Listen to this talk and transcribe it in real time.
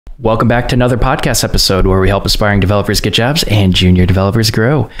Welcome back to another podcast episode where we help aspiring developers get jobs and junior developers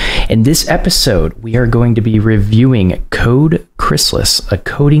grow. In this episode, we are going to be reviewing Code Chrysalis, a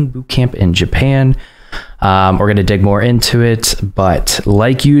coding bootcamp in Japan. We're going to dig more into it, but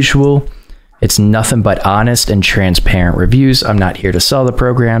like usual, it's nothing but honest and transparent reviews. I'm not here to sell the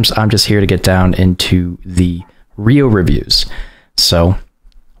programs. I'm just here to get down into the real reviews. So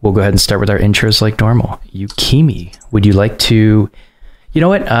we'll go ahead and start with our intros like normal. Yukimi, would you like to... You know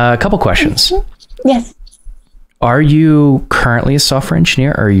what? A couple questions. Yes. Are you currently a software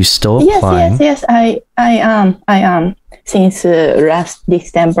engineer? Or are you still applying? Yes. I am since last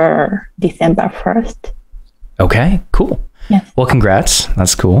December 1st. Okay, cool. Yes. Well, congrats.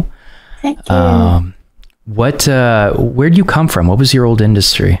 That's cool. Thank you. Where do you come from? What was your old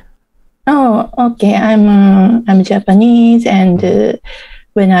industry? Oh, okay. I'm Japanese, and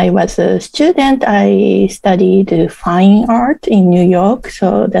when I was a student, I studied fine art in New York,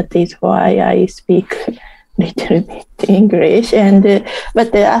 so that is why I speak a little bit English. And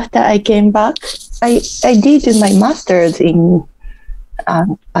but after I came back, I did my master's in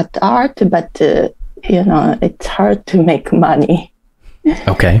at art, but it's hard to make money.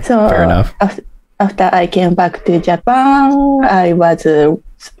 Okay, so fair enough. After I came back to Japan, I was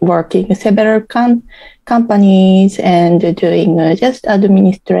working several companies and doing just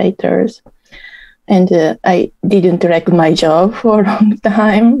administrators. And I didn't like my job for a long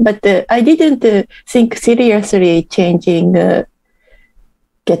time, but I didn't think seriously changing,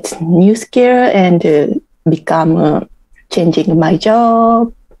 get new skill and become changing my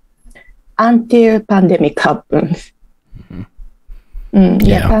job until pandemic happens.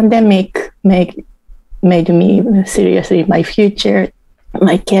 Yeah, pandemic made me seriously my future,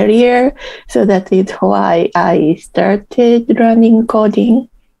 my career. So that is why I started learning coding.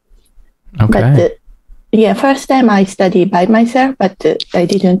 Okay. But first time I studied by myself, but I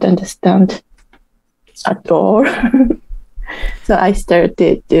didn't understand at all. So I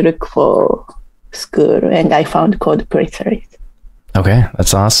started to look for school, and I found Code Chrysalis. Okay,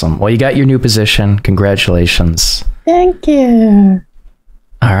 that's awesome. Well, you got your new position. Congratulations. Thank you.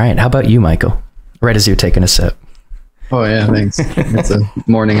 All right. How about you, Michael? Right as you're taking a sip. Oh yeah, thanks. It's a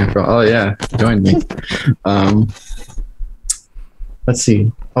morning after. Oh yeah, join me. Let's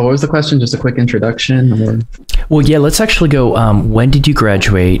see. Oh, what was the question? Just a quick introduction, or? Well, yeah. Let's actually go. When did you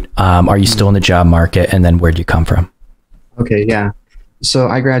graduate? Are you still in the job market? And then where did you come from? Okay, yeah. So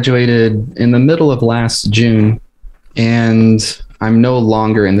I graduated in the middle of last June, and I'm no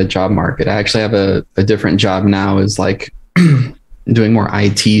longer in the job market. I actually have a different job now. Is like doing more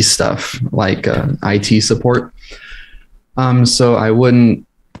IT stuff, like IT support. So I wouldn't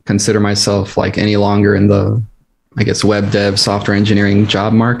consider myself like any longer in the, I guess, web dev software engineering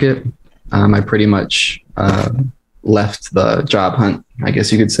job market. I pretty much left the job hunt, I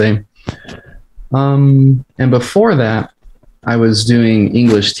guess you could say. And before that, I was doing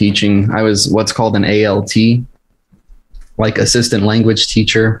English teaching. I was what's called an ALT, like assistant language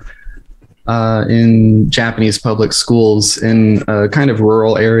teacher, in Japanese public schools in a kind of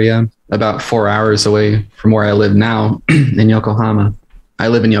rural area, about 4 hours away from where I live now in Yokohama. I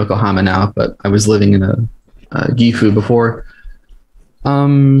live in Yokohama now, but I was living in a Gifu before.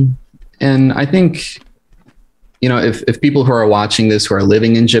 And I think, if people who are watching this who are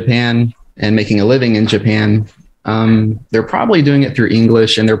living in Japan and making a living in Japan, they're probably doing it through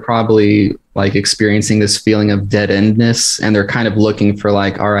English, and they're probably like experiencing this feeling of dead endness, and they're kind of looking for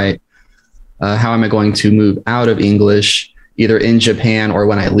like, all right, how am I going to move out of English, either in Japan or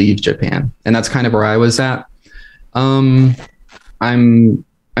when I leave Japan? And that's kind of where I was at. I'm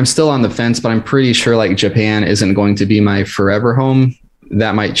still on the fence, but I'm pretty sure like Japan isn't going to be my forever home.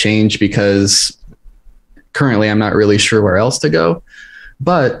 That might change because currently I'm not really sure where else to go.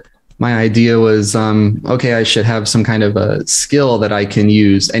 But my idea was, okay, I should have some kind of a skill that I can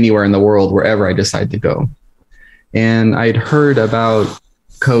use anywhere in the world, wherever I decide to go. And I'd heard about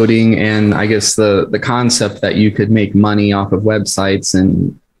coding and I guess the concept that you could make money off of websites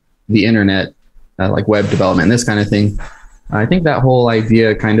and the internet, like web development, and this kind of thing. I think that whole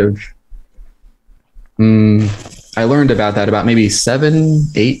idea kind of, I learned about that about maybe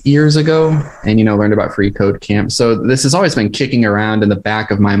 7-8 years ago, and, learned about Free Code Camp. So this has always been kicking around in the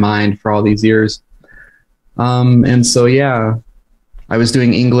back of my mind for all these years. And so, yeah, I was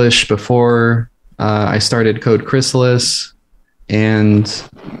doing English before I started Code Chrysalis. And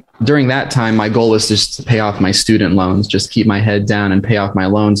during that time, my goal was just to pay off my student loans, just keep my head down and pay off my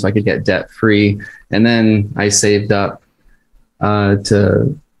loans so I could get debt free. And then I saved up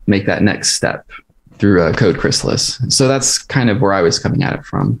to make that next step through Code Chrysalis. So that's kind of where I was coming at it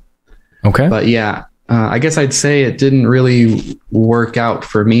from. Okay. But yeah, I guess I'd say it didn't really work out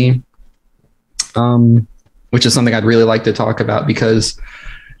for me, which is something I'd really like to talk about because,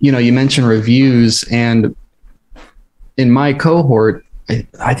 you know, you mentioned reviews, and in my cohort,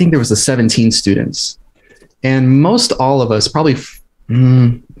 I think there was 17 students, and most all of us, probably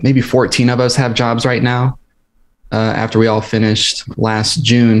maybe 14 of us, have jobs right now after we all finished last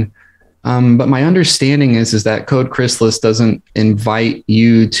June. But my understanding is that Code Chrysalis doesn't invite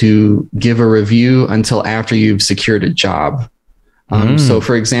you to give a review until after you've secured a job. So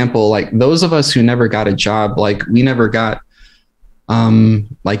for example, like those of us who never got a job, like we never got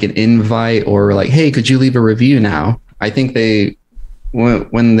like an invite or like, hey, could you leave a review now? I think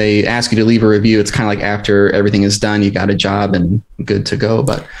when they ask you to leave a review, it's kind of like after everything is done, you got a job and good to go.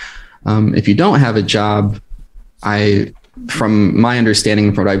 But if you don't have a job, from my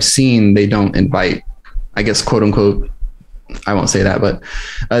understanding, from what I've seen, they don't invite, I guess, quote unquote, I won't say that, but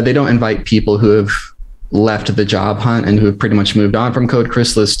they don't invite people who have left the job hunt and who have pretty much moved on from Code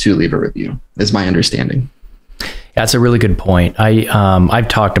Chrysalis to leave a review, is my understanding. That's a really good point. I've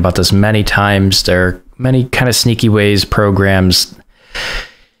talked about this many times. There are many kind of sneaky ways programs.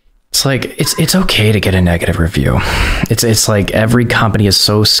 It's like it's okay to get a negative review. It's like every company is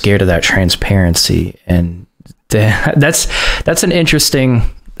so scared of that transparency, and that's an interesting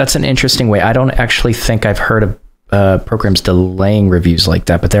way. I don't actually think I've heard of programs delaying reviews like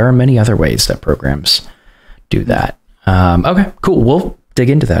that, but there are many other ways that programs do that. Okay, cool. We'll dig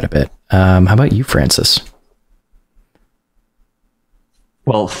into that a bit. How about you, Francis?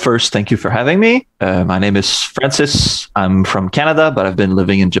 Well, first, thank you for having me. My name is Francis. I'm from Canada, but I've been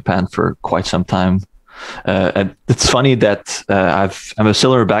living in Japan for quite some time. And it's funny that I'm a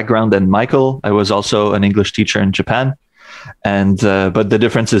similar background than Michael. I was also an English teacher in Japan. And but the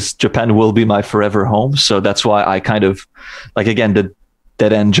difference is Japan will be my forever home. So that's why I kind of, like, again, the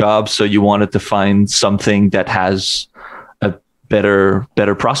dead-end job. So you wanted to find something that has a better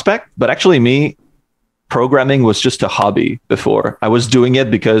prospect. But actually programming was just a hobby before. I was doing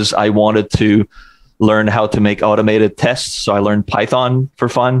it because I wanted to learn how to make automated tests. So I learned Python for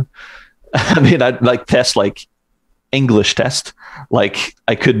fun. I mean, I'd like test like English test. Like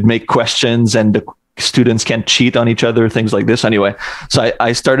I could make questions and the students can't cheat on each other, things like this. Anyway, so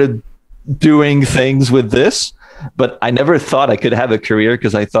I started doing things with this, but I never thought I could have a career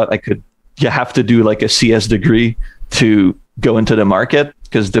because I thought you have to do like a CS degree to go into the market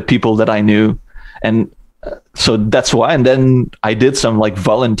because the people that I knew. And so that's why. And then I did some like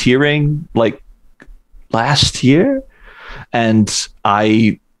volunteering like last year, and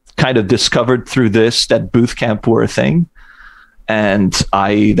I kind of discovered through this that Bootcamp were a thing. And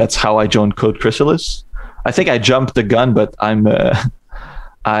that's how I joined Code Chrysalis. I think I jumped the gun, but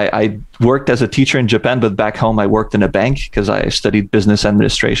I worked as a teacher in Japan, but back home I worked in a bank because I studied business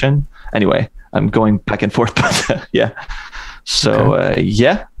administration. Anyway, I'm going back and forth, but yeah. So okay.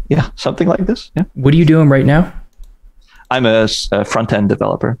 Yeah, something like this. Yeah. What are you doing right now? I'm a front-end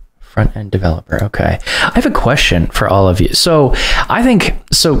developer. Front-end developer. Okay. I have a question for all of you.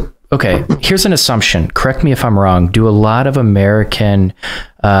 Okay, here's an assumption. Correct me if I'm wrong. Do a lot of American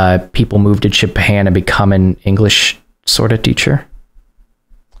people move to Japan and become an English sort of teacher?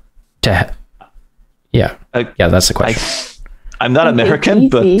 Yeah, that's the question. I'm not American,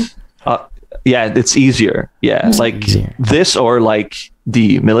 but yeah, it's easier. Yeah, it's like easier. This or like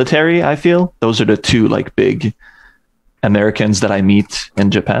the military, I feel. Those are the two like big Americans that I meet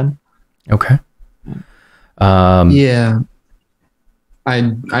in Japan. Okay. Yeah.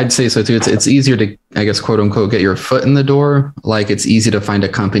 I'd say so too. It's easier to, I guess, quote unquote, get your foot in the door. Like it's easy to find a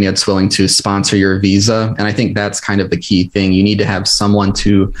company that's willing to sponsor your visa. And I think that's kind of the key thing. You need to have someone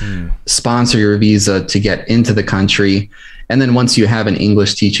to sponsor your visa to get into the country. And then once you have an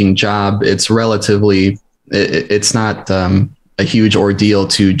English teaching job, it's it's not a huge ordeal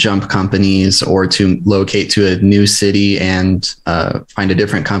to jump companies or to locate to a new city and find a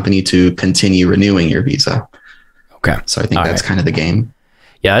different company to continue renewing your visa. Okay. So I think that's kind of the game.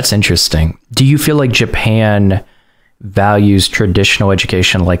 Yeah, that's interesting. Do you feel like Japan values traditional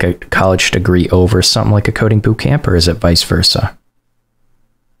education like a college degree over something like a coding boot camp, or is it vice versa?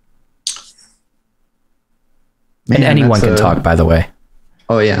 Man, and anyone can talk, by the way.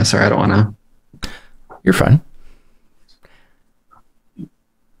 Oh, yeah. Sorry, I don't want to. You're fine.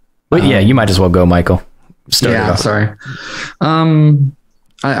 But yeah, you might as well go, Michael. Yeah, sorry.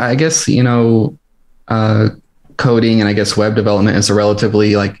 I guess, coding and I guess web development is a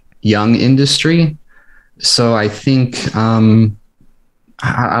relatively like young industry. So I think, I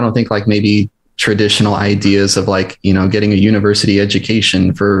don't think like maybe traditional ideas of like, getting a university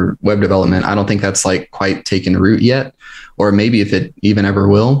education for web development, I don't think that's like quite taken root yet, or maybe if it even ever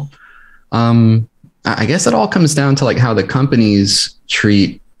will. I guess it all comes down to like how the companies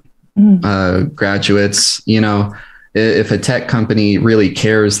treat graduates. You know, if a tech company really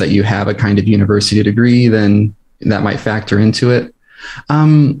cares that you have a kind of university degree, then that might factor into it.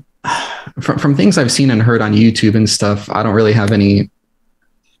 From things I've seen and heard on YouTube and stuff, I don't really have any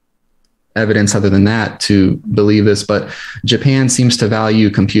evidence other than that to believe this, but Japan seems to value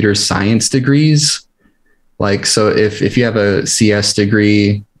computer science degrees. Like, so if you have a CS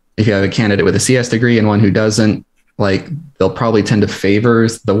degree, if you have a candidate with a CS degree and one who doesn't, like, they'll probably tend to favor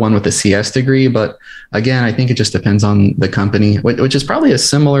the one with the CS degree. But again, I think it just depends on the company, which is probably a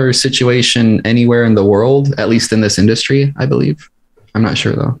similar situation anywhere in the world, at least in this industry, I believe. I'm not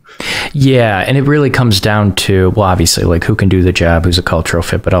sure though. Yeah. And it really comes down to, well, obviously, like who can do the job, who's a cultural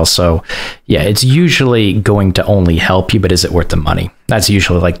fit, but also, yeah, it's usually going to only help you, but is it worth the money? That's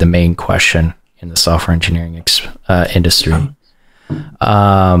usually like the main question in the software engineering industry.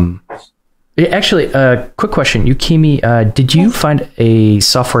 Actually, quick question, Yukimi, did you find a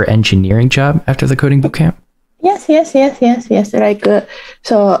software engineering job after the coding bootcamp? Yes. Like,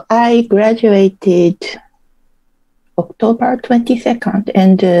 so I graduated October 22nd,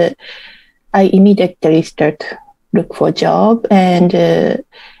 and I immediately look for a job, and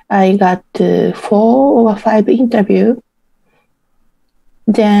I got 4 or 5 interviews.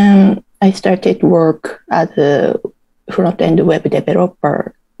 Then I started work as a front-end web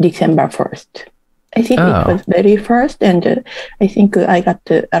developer December 1st. I think it was very first, and I think I got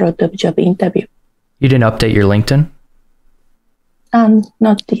a lot of job interview. You didn't update your LinkedIn?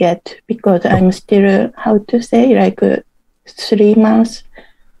 Not yet, because I'm still, how to say, like 3 months.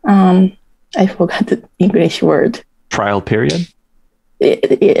 I forgot the English word. Trial period?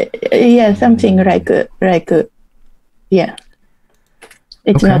 Yeah, something like, yeah.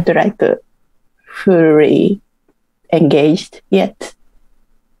 It's not like fully engaged yet.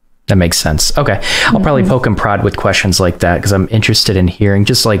 That makes sense. Okay. I'll probably poke and prod with questions like that because I'm interested in hearing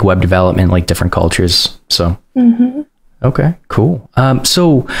just like web development, like different cultures. So, okay, cool.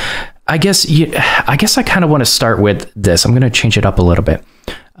 So I guess I kind of want to start with this. I'm going to change it up a little bit.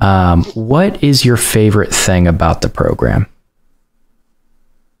 What is your favorite thing about the program?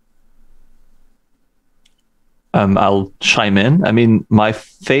 I'll chime in. I mean, my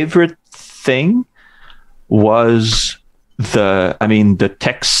favorite thing was the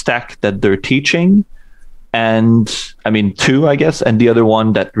tech stack that they're teaching. And I mean, 2, I guess. And the other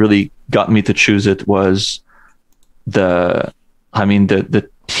one that really got me to choose it was the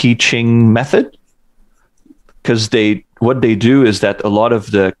teaching method. Because what they do is that a lot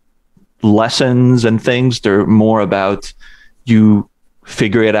of the lessons and things, they're more about you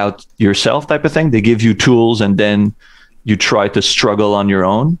figure it out yourself type of thing. They give you tools and then you try to struggle on your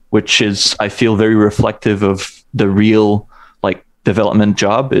own, which is, I feel, very reflective of the real like development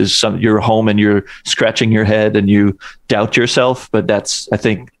job. Is you're home and you're scratching your head and you doubt yourself. But I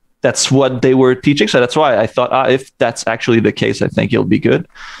think that's what they were teaching. So that's why I thought, if that's actually the case, I think it'll be good.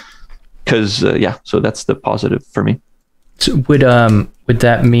 Because so that's the positive for me. So would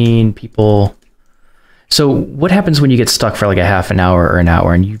that mean people? So what happens when you get stuck for like a half an hour or an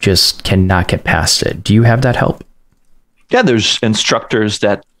hour and you just cannot get past it? Do you have that help? Yeah, there's instructors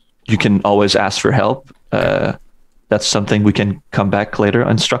that you can always ask for help. That's something we can come back later,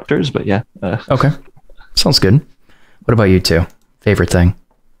 instructors, but yeah. Okay. Sounds good. What about you two? Favorite thing?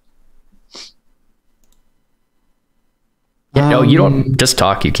 Yeah, no, you don't just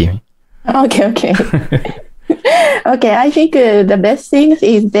talk, Yukimi. Okay. Okay, I think the best thing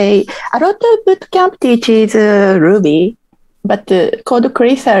is a lot of bootcamp teaches Ruby, but Code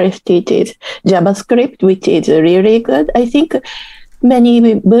Chrysalis teaches JavaScript, which is really good. I think many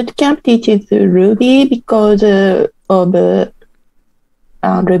bootcamp teaches Ruby because of Ruby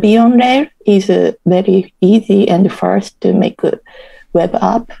on Rails is very easy and fast to make a web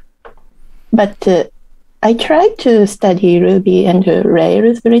app. But I tried to study Ruby and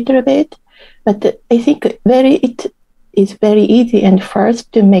Rails a little bit. But I think it is very easy and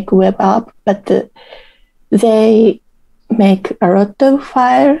fast to make web app, but they make a lot of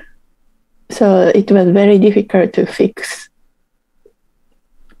file, so it was very difficult to fix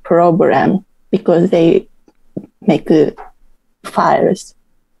problem because they make files,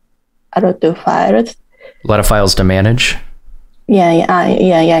 a lot of files. A lot of files to manage.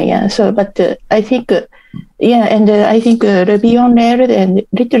 Yeah. So, but I think. I think Ruby on Rails and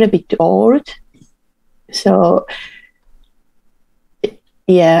little bit old. So,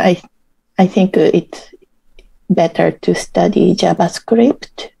 yeah, I think it's better to study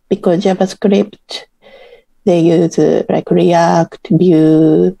JavaScript because JavaScript, they use like React,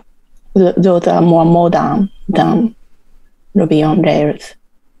 Vue. Those are more modern than Ruby on Rails.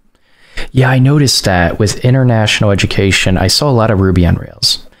 Yeah, I noticed that with international education, I saw a lot of Ruby on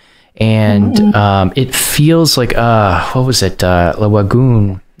Rails. And it feels like, what was it? La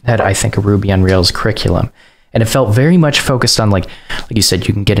Wagoon had, I think, a Ruby on Rails curriculum. And it felt very much focused on, like you said,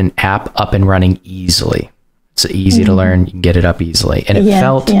 you can get an app up and running easily. It's easy to learn. You can get it up easily. And it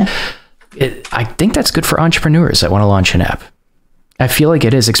felt, I think that's good for entrepreneurs that want to launch an app. I feel like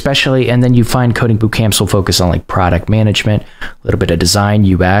it is, especially, and then you find coding boot camps will focus on like product management, a little bit of design,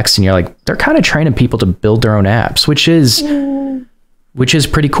 UX, and you're like, they're kind of training people to build their own apps, which is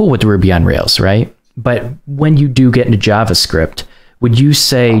pretty cool with Ruby on Rails, right? But when you do get into JavaScript, would you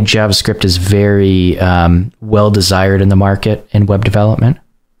say JavaScript is very well desired in the market in web development?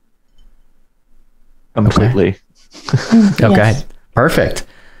 Completely. Okay. Yes. Perfect.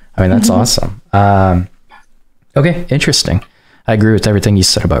 I mean, that's awesome. Okay, interesting. I agree with everything you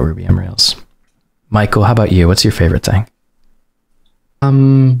said about Ruby on Rails. Michael, how about you? What's your favorite thing?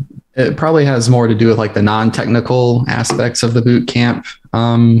 It probably has more to do with like the non-technical aspects of the boot camp.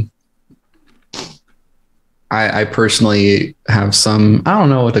 I personally have some, I don't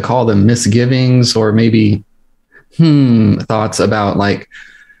know what to call them, misgivings or maybe thoughts about like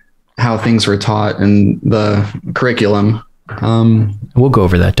how things were taught in the curriculum. We'll go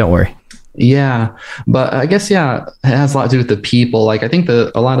over that. Don't worry. Yeah, but I guess, it has a lot to do with the people. Like I think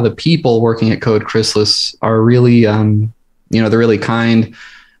a lot of the people working at Code Chrysalis are really, they're really kind.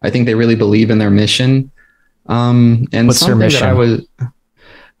 I think they really believe in their mission. And what's their mission?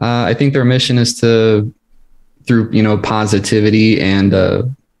 I think their mission is to, through, positivity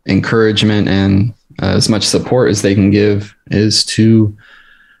and encouragement and as much support as they can give, is to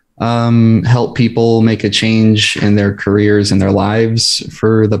help people make a change in their careers and their lives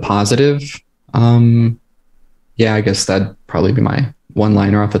for the positive. I guess that'd probably be my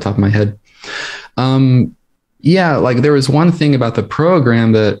one-liner off the top of my head. Like there was one thing about the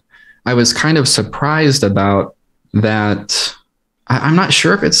program that I was kind of surprised about that I'm not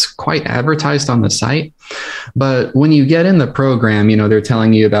sure if it's quite advertised on the site, but when you get in the program, they're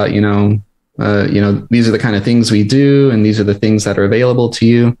telling you about, these are the kind of things we do, and these are the things that are available to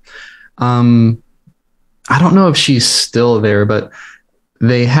you. I don't know if she's still there, but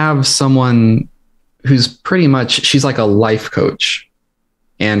they have someone who's pretty much, she's like a life coach,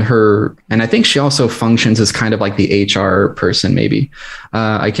 and I think she also functions as kind of like the HR person, maybe.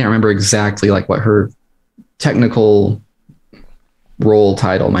 I can't remember exactly like what her technical role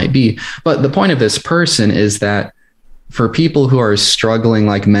title might be, but the point of this person is that for people who are struggling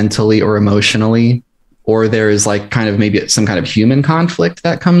like mentally or emotionally, or there is like kind of maybe some kind of human conflict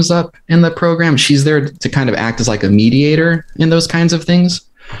that comes up in the program, she's there to kind of act as like a mediator in those kinds of things.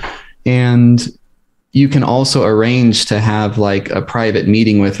 And you can also arrange to have like a private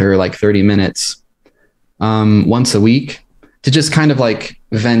meeting with her, like 30 minutes once a week, to just kind of like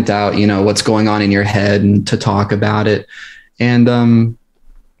vent out, what's going on in your head and to talk about it. And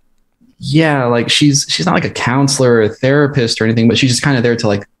like she's not like a counselor or a therapist or anything, but she's just kind of there to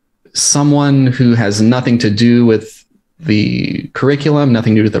like someone who has nothing to do with the curriculum,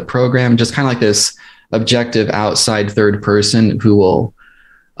 nothing to do with the program, just kind of like this objective outside third person who will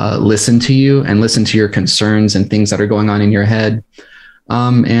listen to you and listen to your concerns and things that are going on in your head.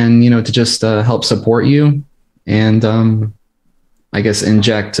 And, to just help support you and I guess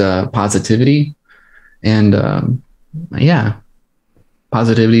inject positivity and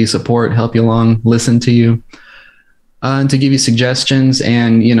positivity, support, help you along, listen to you, and to give you suggestions.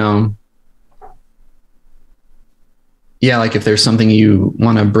 And, like if there's something you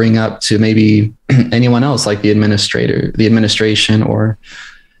want to bring up to maybe anyone else, like the administration or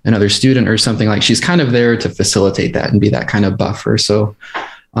another student or something, like she's kind of there to facilitate that and be that kind of buffer. So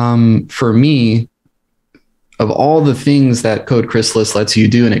for me, of all the things that Code Chrysalis lets you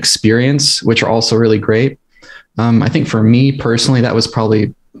do and experience, which are also really great, I think for me personally, that was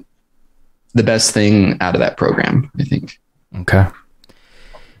probably the best thing out of that program, I think. Okay.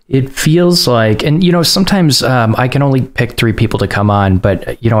 It feels like, and sometimes I can only pick 3 people to come on, but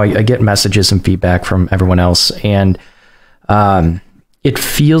I get messages and feedback from everyone else, and it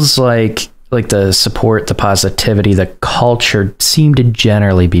feels like the support, the positivity, the culture seemed to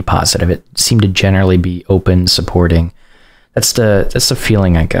generally be positive. It seemed to generally be open, supporting. That's the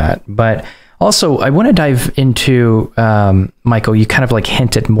feeling I got. But also, I want to dive into, Michael, you kind of like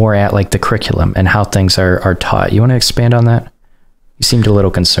hinted more at like the curriculum and how things are taught. You want to expand on that? You seemed a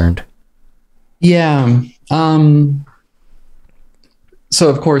little concerned. Yeah. So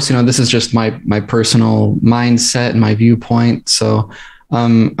of course, this is just my personal mindset and my viewpoint. So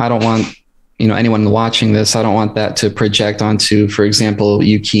I don't want, anyone watching this, I don't want that to project onto, for example,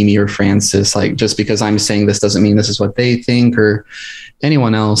 Yukimi or Francis. Like, just because I'm saying this doesn't mean this is what they think or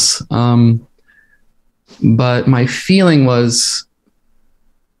anyone else. But my feeling was,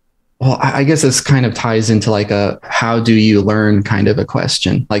 well, I guess this kind of ties into like a how do you learn kind of a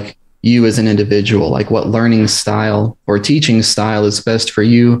question. Like, you as an individual, like what learning style or teaching style is best for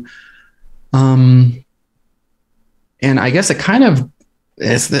you. And I guess it kind of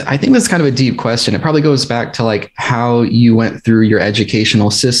I think that's kind of a deep question. It probably goes back to like how you went through your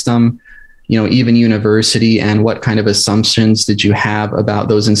educational system, even university, and what kind of assumptions did you have about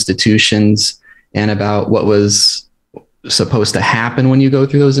those institutions and about what was supposed to happen when you go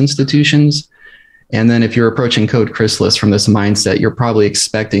through those institutions. And then if you're approaching Code Chrysalis from this mindset, you probably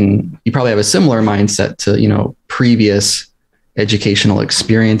have a similar mindset to, previous educational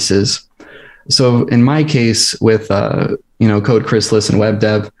experiences. So in my case with, Code Chrysalis and web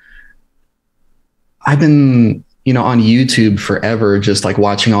dev, I've been, on YouTube forever, just like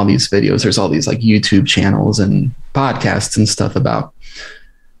watching all these videos. There's all these like YouTube channels and podcasts and stuff about,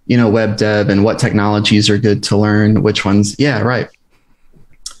 web dev and what technologies are good to learn, which ones. Yeah, right.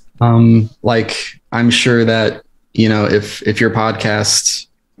 Like, I'm sure that, if your podcast,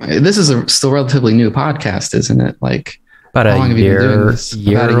 this is a still relatively new podcast, isn't it? Like, about how long have you been doing this?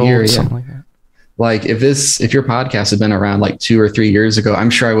 About a year, something like that. Like, if your podcast had been around like 2 or 3 years ago, I'm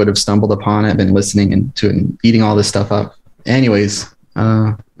sure I would have stumbled upon it, been listening to it and eating all this stuff up. Anyways,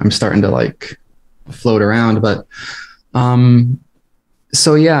 I'm starting to like float around, but,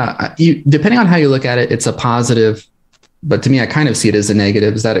 so yeah, depending on how you look at it, it's a positive. But to me, I kind of see it as a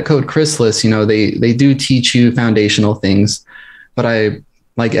negative, is that at Code Chrysalis, they do teach you foundational things, but I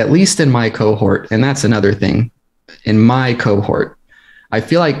like, at least in my cohort, and that's another thing, in my cohort, I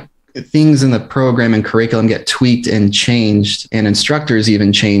feel like things in the program and curriculum get tweaked and changed, and instructors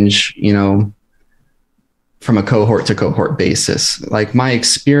even change, from a cohort to cohort basis. Like, my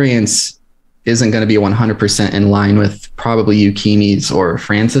experience isn't going to be 100% in line with probably Yukimi's or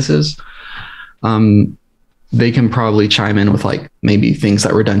Francis's. They can probably chime in with like maybe things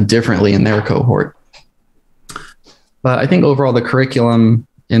that were done differently in their cohort. But I think overall the curriculum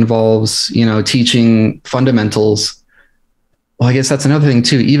involves, teaching fundamentals. Well, I guess that's another thing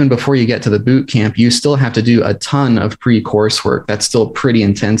too. Even before you get to the boot camp, you still have to do a ton of pre-coursework. That's still pretty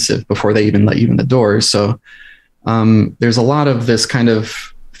intensive before they even let you in the doors. So there's a lot of this kind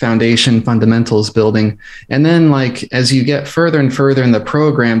of foundation fundamentals building. And then like, as you get further and further in the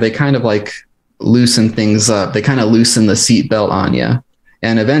program, they kind of like loosen things up. They kind of loosen the seatbelt on you,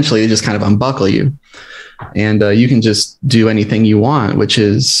 and eventually they just kind of unbuckle you, and you can just do anything you want, which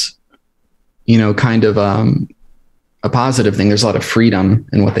is, kind of a positive thing. There's a lot of freedom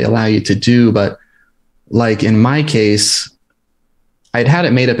in what they allow you to do. But like in my case, I'd had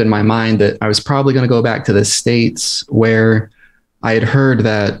it made up in my mind that I was probably going to go back to the States, where I had heard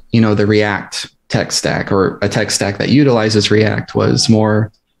that, the React tech stack, or a tech stack that utilizes React, was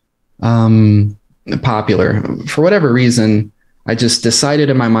more popular. For whatever reason, I just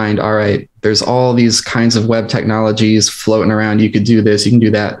decided in my mind, all right, there's all these kinds of web technologies floating around. You could do this, you can do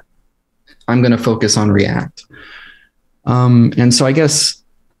that. I'm going to focus on React. And so I guess,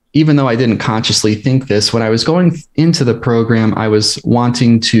 even though I didn't consciously think this, when I was going into the program, I was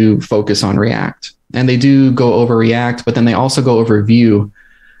wanting to focus on React. And they do go over React, but then they also go over Vue.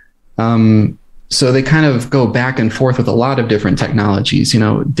 So they kind of go back and forth with a lot of different technologies,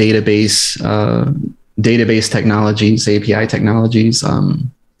 database technologies, API technologies,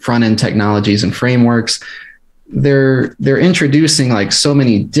 front-end technologies and frameworks. They're introducing like so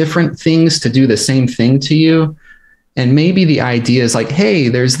many different things to do the same thing to you. And maybe the idea is like, hey,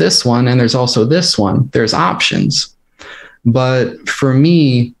 there's this one and there's also this one. There's options. But for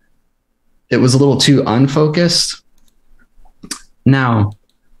me, it was a little too unfocused. Now,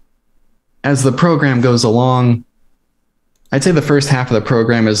 as the program goes along, I'd say the first half of the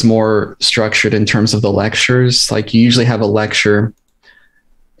program is more structured in terms of the lectures. Like, you usually have a lecture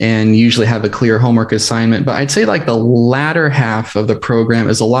and usually have a clear homework assignment. But I'd say like the latter half of the program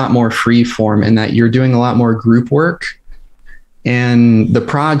is a lot more free form, in that you're doing a lot more group work, and the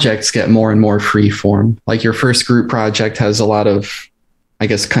projects get more and more free form. Like, your first group project has a lot of, I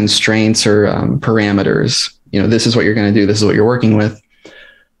guess, constraints or parameters. This is what you're going to do. This is what you're working with.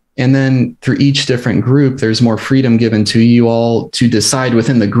 And then through each different group, there's more freedom given to you all to decide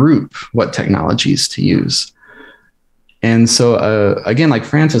within the group what technologies to use. And so, again, like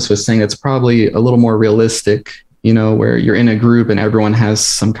Francis was saying, it's probably a little more realistic, where you're in a group and everyone has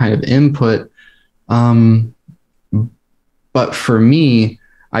some kind of input. But for me,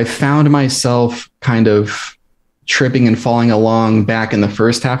 I found myself kind of tripping and falling along back in the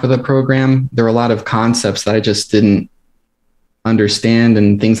first half of the program. There were a lot of concepts that I just didn't understand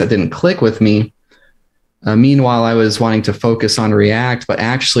and things that didn't click with me. Meanwhile, I was wanting to focus on React, but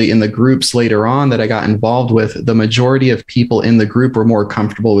actually in the groups later on that I got involved with, the majority of people in the group were more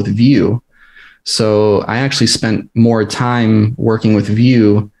comfortable with Vue. So I actually spent more time working with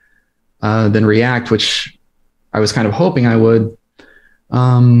Vue than React, which I was kind of hoping I would.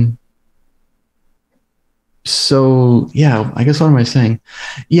 So yeah, I guess what am I saying?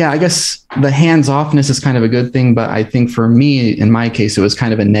 Yeah, I guess the hands-offness is kind of a good thing, but I think for me, in my case, it was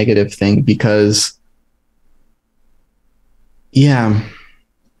kind of a negative thing because, yeah,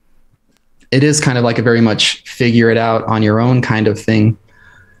 it is kind of like a very much figure it out on your own kind of thing.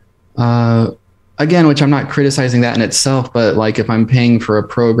 Again, which I'm not criticizing that in itself, but like if I'm paying for a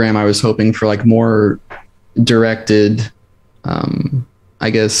program, I was hoping for like more directed,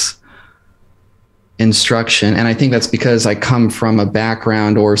 I guess, instruction. And I think that's because I come from a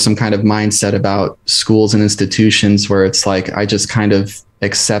background or some kind of mindset about schools and institutions where it's like, I just kind of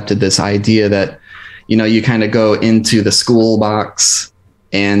accepted this idea that, you know, you kind of go into the school box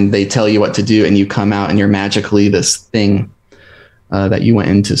and they tell you what to do and you come out and you're magically this thing that you went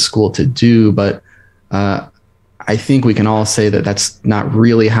into school to do. But I think we can all say that that's not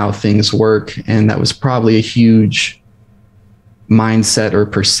really how things work. And that was probably a huge mindset or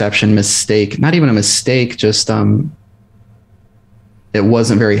perception mistake. Not even a mistake, just it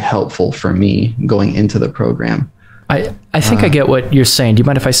wasn't very helpful for me going into the program. I think I get what you're saying. Do you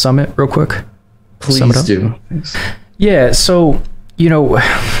mind if I sum it real quick? Please do. Thanks. Yeah, so, you know,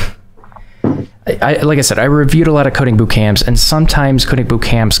 like I said, I reviewed a lot of coding boot camps, and sometimes coding boot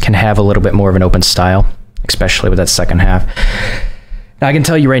camps can have a little bit more of an open style, especially with that second half. Now, I can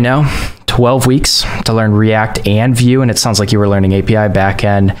tell you right now, 12 weeks to learn React and Vue, and it sounds like you were learning API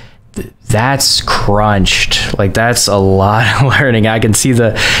backend. That's crunched. Like, that's a lot of learning. I can see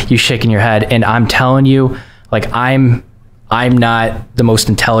you shaking your head, and I'm telling you, like, I'm not the most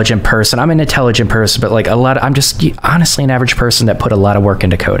intelligent person. I'm an intelligent person, but like I'm just honestly an average person that put a lot of work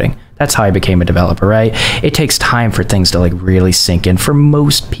into coding. That's how I became a developer, right? It takes time for things to like really sink in for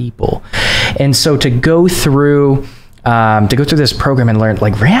most people. And so to go through this program and learn,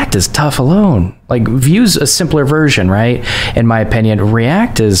 like, React is tough alone. Like, Vue's a simpler version, right? In my opinion,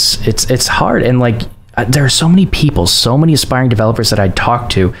 React it's hard. And like, there are so many people, so many aspiring developers that I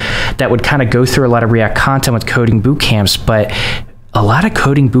talked to that would kind of go through a lot of React content with coding boot camps, but a lot of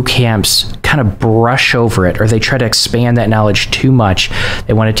coding boot camps kind of brush over it, or they try to expand that knowledge too much.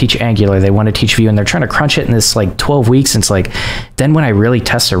 They want to teach Angular, they want to teach Vue, and they're trying to crunch it in this like 12 weeks. And it's like, then when I really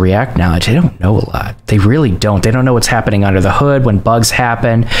test the React knowledge, they don't know a lot. They really don't. They don't know what's happening under the hood when bugs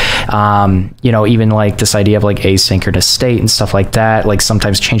happen. You know, even like this idea of like asynchronous state and stuff like that. Like,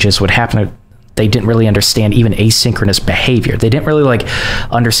 sometimes changes would happen. They didn't really understand even asynchronous behavior. They didn't really like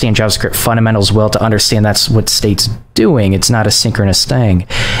understand JavaScript fundamentals well to understand that's what state's doing. It's not a synchronous thing.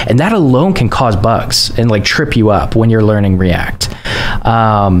 And that alone can cause bugs and like trip you up when you're learning React.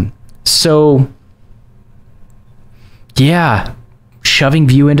 So yeah, shoving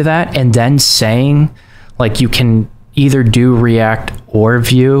Vue into that and then saying like you can either do React or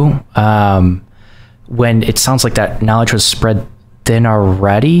Vue when it sounds like that knowledge was spread thin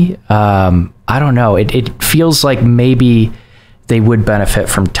already. I don't know. It feels like maybe they would benefit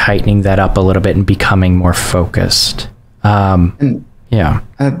from tightening that up a little bit and becoming more focused. Yeah.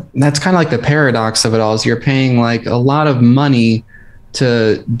 That's kind of like the paradox of it all, is you're paying like a lot of money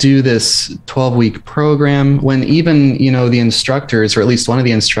to do this 12-week program when even, you know, the instructors, or at least one of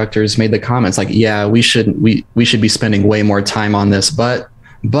the instructors, made the comments like, yeah, we should be spending way more time on this, but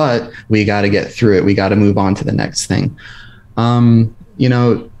we got to get through it. We got to move on to the next thing. You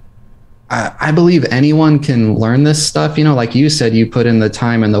know, I believe anyone can learn this stuff. You know, like you said, you put in the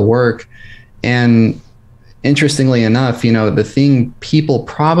time and the work. And interestingly enough, you know, the thing people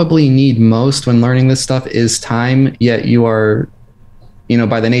probably need most when learning this stuff is time. Yet you are, you know,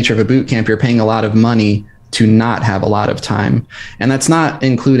 by the nature of a boot camp, you're paying a lot of money to not have a lot of time. And that's not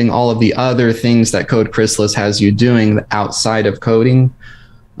including all of the other things that Code Chrysalis has you doing outside of coding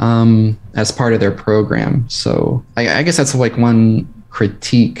as part of their program. So I guess that's like one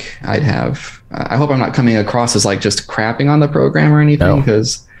critique I'd have. I hope I'm not coming across as like just crapping on the program or anything,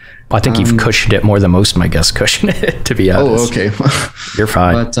 because I think you've cushioned it more than most of my guests cushion it, to be honest. Oh, okay. You're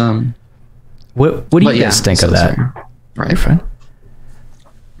fine. But what do you guys think of that? Sorry. Right. You're fine.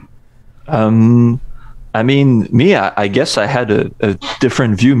 I mean, me, I guess I had a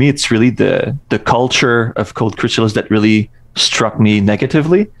different view. Me, it's really the culture of Code Chrysalis that really struck me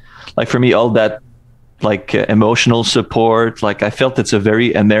negatively. Like, for me, all that like emotional support, like I felt it's a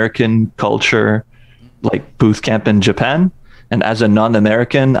very American culture. like Bootcamp in Japan. And as a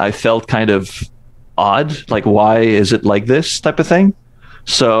non-American, I felt kind of odd. Like, why is it like this type of thing?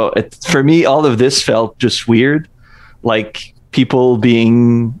 So for me, all of this felt just weird. Like people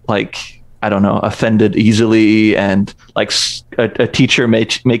being like, I don't know, offended easily, and like a teacher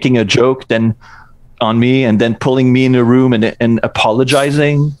making a joke then on me and then pulling me in a room and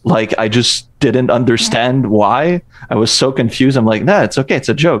apologizing. Like I just didn't understand why. I was so confused. I'm like, nah, it's okay. It's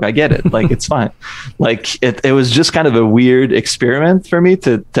a joke. I get it. Like, it's fine. Like it was just kind of a weird experiment for me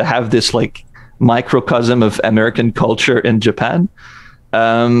to have this like microcosm of American culture in Japan.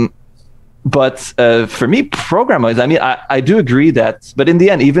 But for me, program-wise, I mean, I do agree that, but in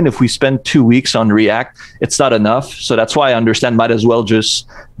the end, even if we spend 2 weeks on React, it's not enough. So that's why I understand might as well just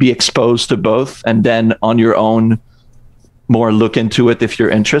be exposed to both and then on your own more look into it if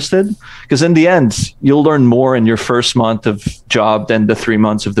you're interested. Because in the end, you'll learn more in your first month of job than the 3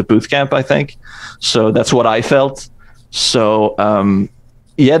 months of the bootcamp, I think. So that's what I felt. So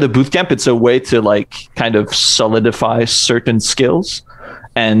yeah, the bootcamp, it's a way to like kind of solidify certain skills.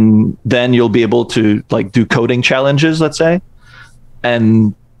 And then you'll be able to like do coding challenges, let's say.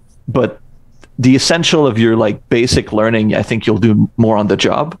 But the essential of your like basic learning, I think you'll do more on the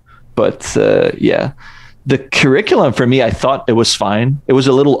job. But yeah, the curriculum for me, I thought it was fine. It was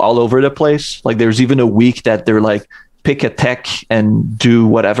a little all over the place. Like there's even a week that they're like, pick a tech and do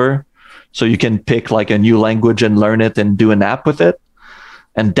whatever. So you can pick like a new language and learn it and do an app with it.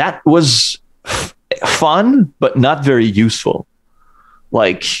 And that was fun, but not very useful.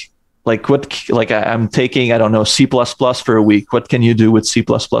 I'm taking, I don't know, C++ for a week. What can you do with C++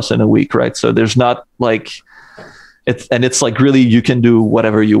 in a week, right? So there's not like it's like really you can do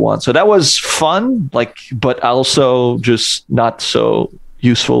whatever you want. So that was fun, like, but also just not so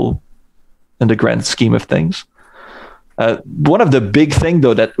useful in the grand scheme of things. One of the big thing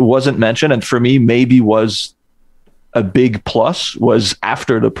though that wasn't mentioned, and for me maybe was a big plus, was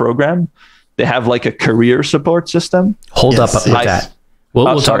after the program, they have like a career support system. Hold up with that.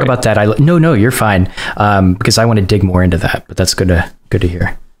 We'll talk about that. No, you're fine. Because I want to dig more into that, but that's good to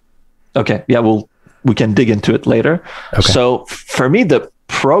hear. Okay. Yeah, we can dig into it later. Okay. So for me, the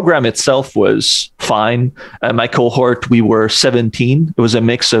program itself was fine. My cohort, we were 17. It was a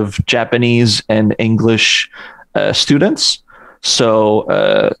mix of Japanese and English students. So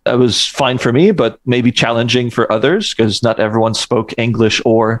it was fine for me, but maybe challenging for others because not everyone spoke English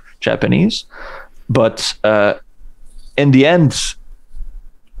or Japanese. But in the end,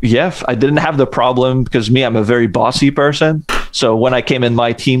 yeah, I didn't have the problem because I'm a very bossy person. So when I came in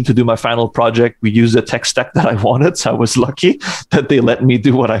my team to do my final project, we used the tech stack that I wanted. So I was lucky that they let me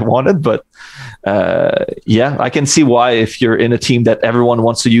do what I wanted. But yeah, I can see why if you're in a team that everyone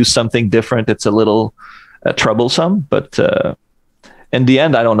wants to use something different, it's a little troublesome. But in the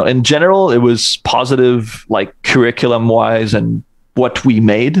end, I don't know. In general, it was positive, like curriculum wise and what we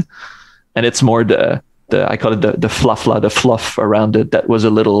made. And it's more I call it the fluff around it. That was a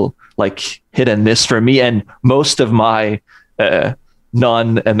little like hit and miss for me and most of my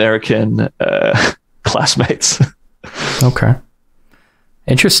non-American classmates. Okay.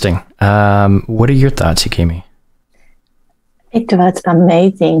 Interesting. What are your thoughts, Yukimi? It was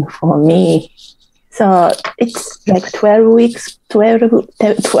amazing for me. So it's like 12 weeks program.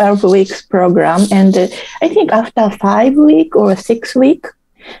 And I think after 5 weeks or 6 weeks,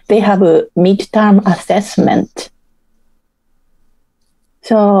 they have a midterm assessment.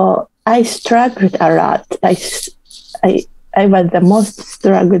 So I struggled a lot. I was the most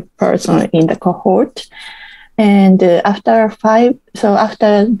struggled person in the cohort. And after I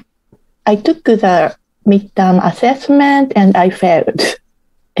took the midterm assessment and I failed.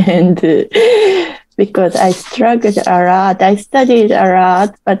 And because I struggled a lot, I studied a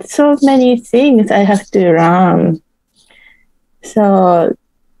lot, but so many things I have to learn. So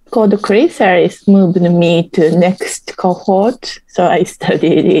Code Chrysalis moved me to next cohort, so I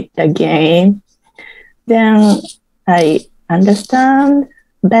studied it again. Then I understand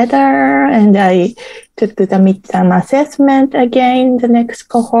better, and I took the midterm assessment again, the next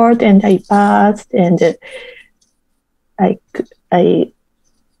cohort, and I passed, and I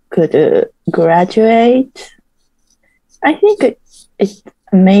could graduate. I think it's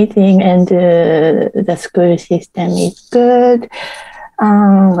amazing, and the school system is good.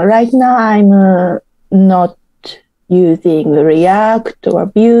 Right now, I'm not using React or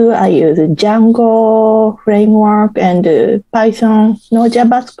Vue. I use Django framework and Python, no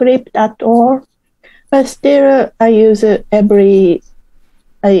JavaScript at all. But still, I use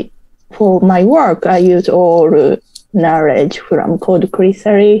for my work, I use all knowledge from Code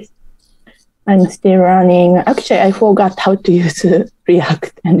Chrysalis. I'm still learning. Actually, I forgot how to use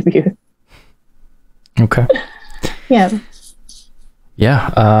React and Vue. Okay. Yeah.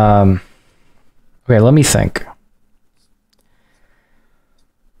 Yeah. Okay, let me think.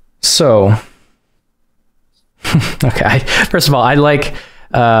 So, okay. First of all, I like,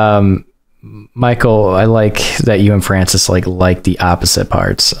 Michael, I like that you and Francis like the opposite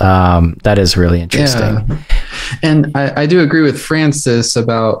parts. That is really interesting. Yeah. And I do agree with Francis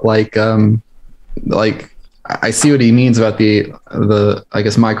about like I see what he means about the I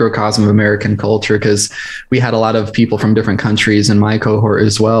guess microcosm of American culture, because we had a lot of people from different countries in my cohort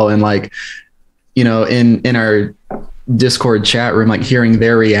as well, and like, you know, in our Discord chat room, like hearing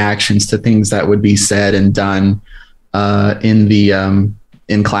their reactions to things that would be said and done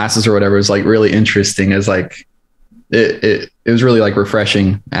in classes or whatever is like really interesting. Is like it was really like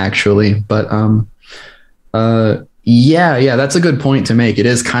refreshing actually. But yeah, that's a good point to make. It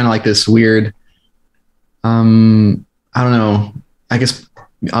is kind of like this weird, I don't know, I guess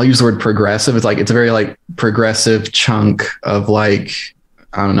I'll use the word progressive. It's like, it's a very like progressive chunk of like,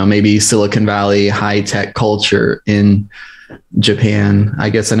 I don't know, maybe Silicon Valley high tech culture in Japan. I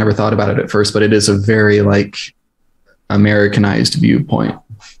guess I never thought about it at first, but it is a very like Americanized viewpoint.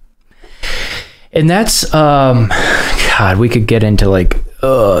 And that's, God, we could get into like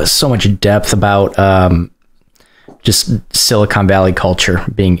so much depth about just Silicon Valley culture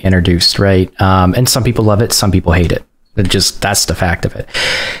being introduced, right? And some people love it, some people hate it. That's the fact of it.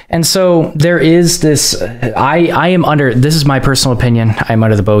 And so there is this, I am under, this is my personal opinion, I'm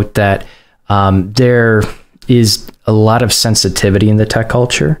under the boat that there is a lot of sensitivity in the tech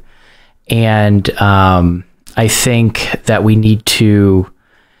culture. And I think that we need to,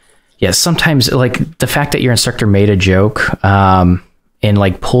 sometimes like the fact that your instructor made a joke and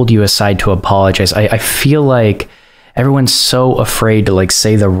like pulled you aside to apologize. I feel like everyone's so afraid to like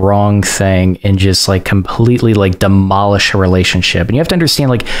say the wrong thing and just like completely like demolish a relationship. And you have to understand,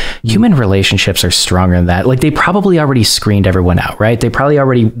 like, human relationships are stronger than that. Like, they probably already screened everyone out, right? They probably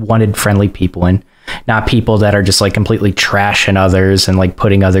already wanted friendly people in, not people that are just like completely trashing others and like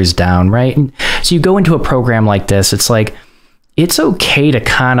putting others down, right? And so you go into a program like this, it's like, it's okay to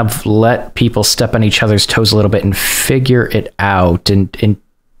kind of let people step on each other's toes a little bit and figure it out and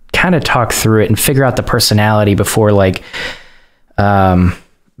kind of talk through it and figure out the personality before like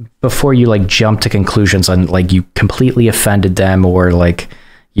before you like jump to conclusions on like you completely offended them, or like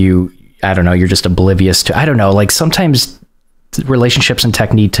you, I don't know, you're just oblivious to, I don't know, like sometimes relationships and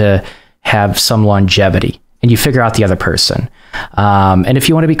tech need to have some longevity and you figure out the other person. And if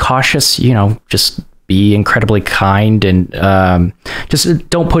you want to be cautious, you know, just be incredibly kind and just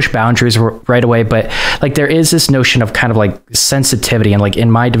don't push boundaries right away. But like there is this notion of kind of like sensitivity, and like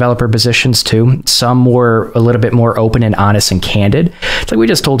in my developer positions too, some were a little bit more open and honest and candid. It's like we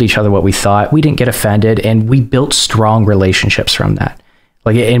just told each other what we thought. We didn't get offended, and we built strong relationships from that.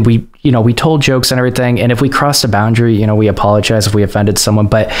 Like, and we, you know, we told jokes and everything. And if we crossed a boundary, you know, we apologize if we offended someone.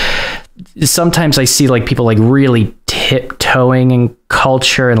 But sometimes I see like people like really tiptoeing in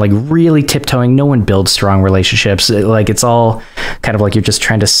culture and like really tiptoeing. No one builds strong relationships. Like, it's all kind of like you're just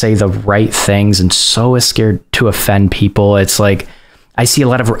trying to say the right things and so is scared to offend people. It's like, I see a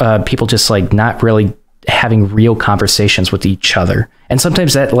lot of people just like not really having real conversations with each other. And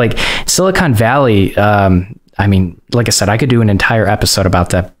sometimes that, like, Silicon Valley, I mean, like I said, I could do an entire episode about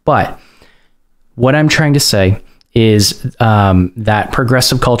that, but what I'm trying to say is that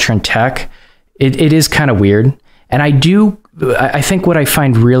progressive culture in tech, it is kind of weird. And I think what I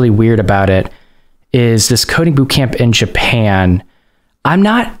find really weird about it is this coding bootcamp in Japan. I'm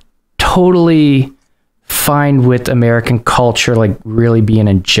not totally fine with American culture, like really being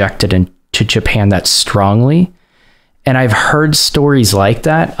injected into Japan that strongly. And I've heard stories like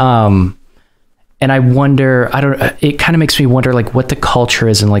that. And I wonder, it kind of makes me wonder like what the culture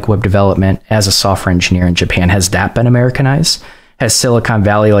is in like web development as a software engineer in Japan. Has that been Americanized? Has Silicon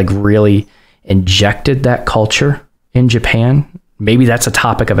Valley like really injected that culture in Japan? Maybe that's a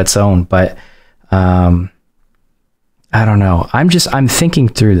topic of its own, but I don't know. I'm thinking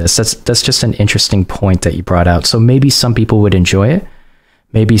through this. That's just an interesting point that you brought out. So maybe some people would enjoy it.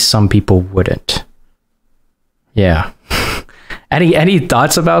 Maybe some people wouldn't. Yeah. Any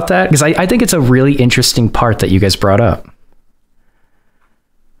thoughts about that? Because I think it's a really interesting part that you guys brought up.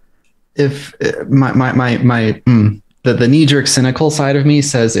 If the knee-jerk cynical side of me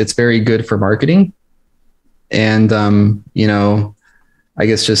says it's very good for marketing, and you know, I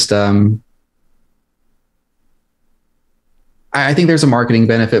guess just I think there's a marketing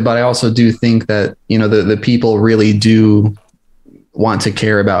benefit, but I also do think that, you know, the people really do want to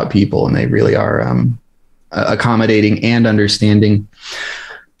care about people, and they really are accommodating and understanding.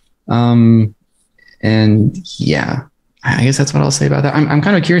 And yeah, I guess that's what I'll say about that. I'm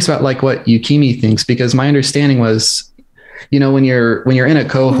kind of curious about like what Yukimi thinks, because my understanding was, when you're in a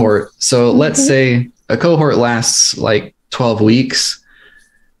cohort, so let's say a cohort lasts like 12 weeks.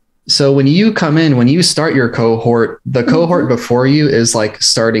 So when you come in, when you start your cohort, the cohort before you is like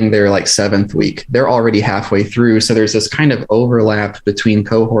starting their like 7th week. They're already halfway through. So there's this kind of overlap between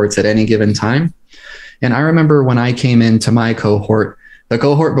cohorts at any given time. And I remember when I came into my cohort, the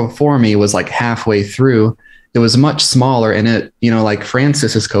cohort before me was like halfway through. It was much smaller, and it, like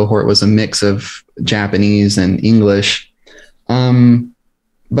Francis's cohort was a mix of Japanese and English.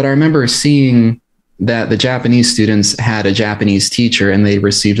 But I remember seeing that the Japanese students had a Japanese teacher and they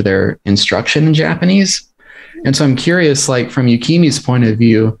received their instruction in Japanese. And so I'm curious, like from Yukimi's point of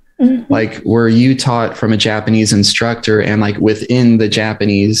view, like were you taught from a Japanese instructor, and like within the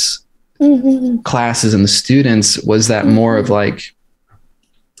Japanese classes and the students, was that more of like,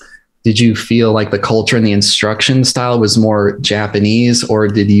 did you feel like the culture and the instruction style was more Japanese, or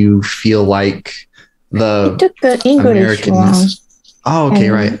did you feel like I took the English one. Oh, okay,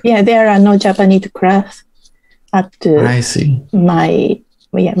 right. Yeah, there are no Japanese class at I see.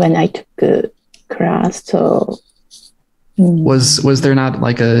 when I took class. So was there not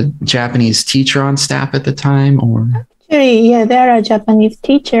like a Japanese teacher on staff at the time, or? Actually, yeah, there are Japanese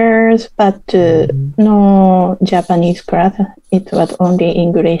teachers, but no Japanese class. It was only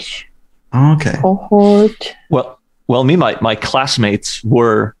English. Okay. Cohort. Well, my classmates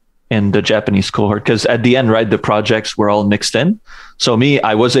were in the Japanese cohort, because at the end, right, the projects were all mixed in. So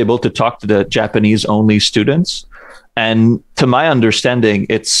I was able to talk to the Japanese only students. And to my understanding,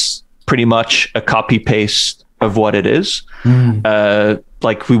 it's pretty much a copy paste of what it is.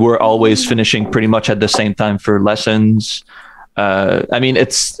 Like we were always finishing pretty much at the same time for lessons. I mean,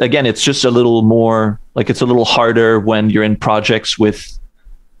 it's just a little more, like it's a little harder when you're in projects with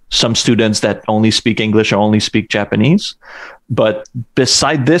some students that only speak English or only speak Japanese. But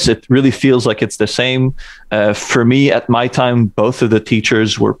beside this, it really feels like it's the same. For me, at my time, both of the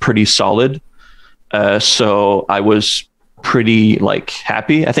teachers were pretty solid. So I was pretty like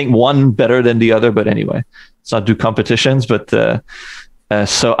happy. I think one better than the other, but anyway, let's not do competitions. But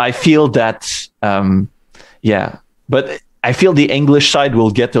so I feel that, but I feel the English side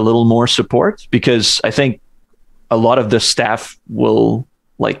will get a little more support, because I think a lot of the staff will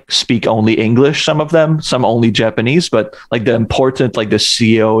like speak only English, some of them, some only Japanese, but like the important, like the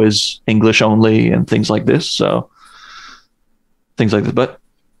CEO is English only and things like this. So things like this. But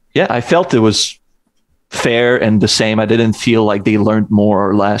yeah, I felt it was fair and the same. I didn't feel like they learned more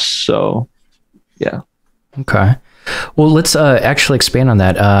or less. So yeah. Okay. Well, let's actually expand on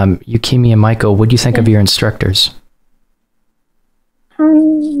that. Yukimi and Michael, what do you think of your instructors?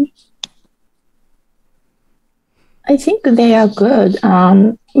 I think they are good,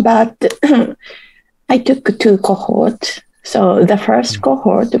 but I took 2 cohorts. So the first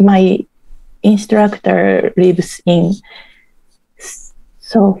cohort, my instructor lives in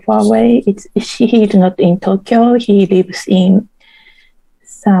so far away. He is not in Tokyo. He lives in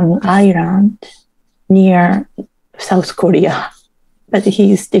some island near South Korea, but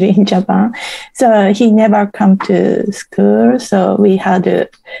he is still in Japan. So he never come to school. So we had a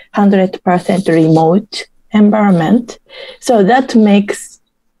 100% remote environment. So that makes,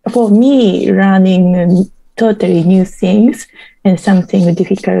 for me, learning totally new things and something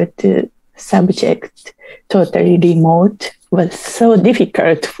difficult subject, totally remote, was so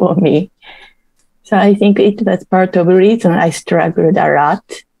difficult for me. So I think it was part of the reason I struggled a lot.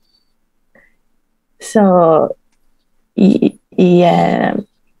 So yeah,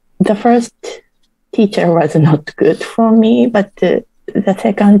 the first teacher was not good for me, but the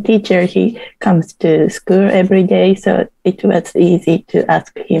second teacher, he comes to school every day, so it was easy to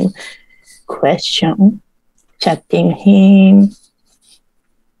ask him question, chatting him.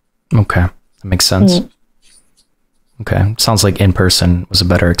 Okay, that makes sense. Okay, sounds like in person was a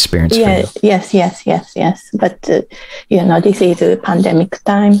better experience for you. Yes. But this is a pandemic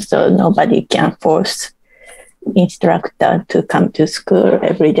time, so nobody can force instructor to come to school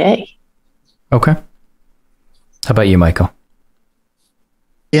every day. Okay. How about you, Michael?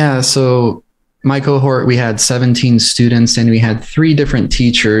 Yeah, so my cohort, we had 17 students and we had 3 different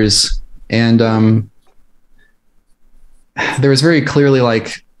teachers. And there was very clearly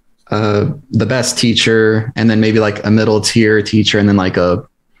like the best teacher, and then maybe like a middle tier teacher, and then like a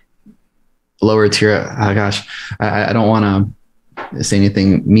lower tier. Oh gosh, I don't want to say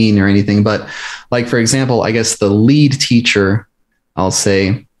anything mean or anything, but like, for example, I guess the lead teacher, I'll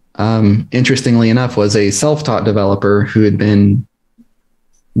say, interestingly enough, was a self-taught developer who had been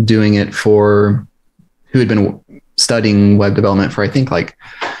studying web development for, I think, like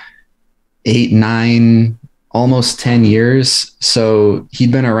 8, 9, almost 10 years. So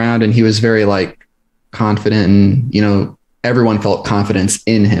he'd been around and he was very like confident, and, you know, everyone felt confidence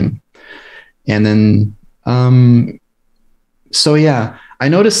in him. And then, so yeah, I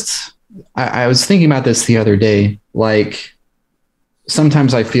noticed, I was thinking about this the other day, like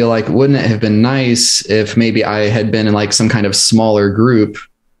sometimes I feel like, wouldn't it have been nice if maybe I had been in like some kind of smaller group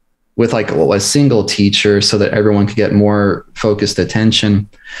with like a single teacher so that everyone could get more focused attention.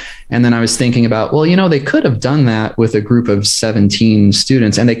 And then I was thinking about, well, you know, they could have done that with a group of 17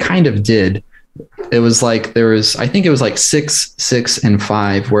 students, and they kind of did. It was like, I think it was like 6, 6, and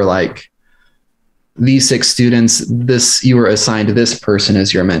 5 were like, these 6 students, you were assigned this person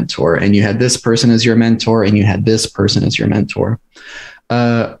as your mentor, and you had this person as your mentor, and you had this person as your mentor.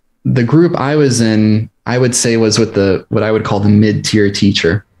 The group I was in, I would say, was with what I would call the mid-tier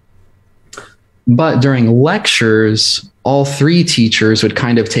teacher. But during lectures, all 3 teachers would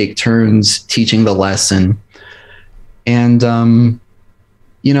kind of take turns teaching the lesson. And,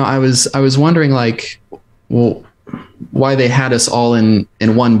 you know, I was wondering, like, well, why they had us all in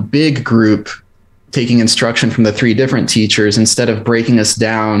one big group taking instruction from the 3 different teachers, instead of breaking us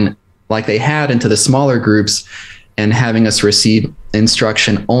down like they had into the smaller groups and having us receive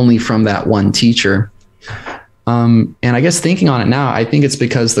instruction only from that one teacher. And I guess thinking on it now, I think it's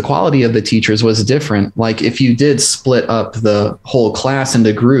because the quality of the teachers was different. Like if you did split up the whole class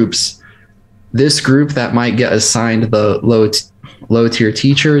into groups, this group that might get assigned the low tier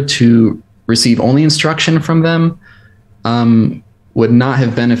teacher to receive only instruction from them would not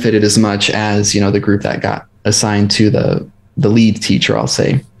have benefited as much as, you know, the group that got assigned to the lead teacher, I'll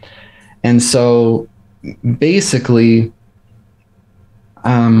say. And so basically,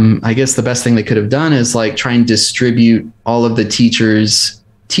 I guess the best thing they could have done is like try and distribute all of the teachers'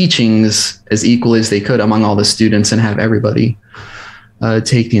 teachings as equally as they could among all the students and have everybody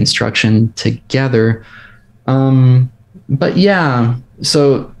take the instruction together. But yeah,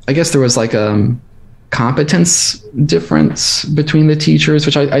 so I guess there was like a competence difference between the teachers,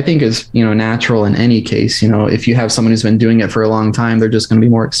 which I think is, you know, natural in any case. You know, if you have someone who's been doing it for a long time, they're just going to be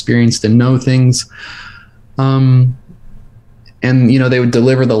more experienced and know things. And, you know, they would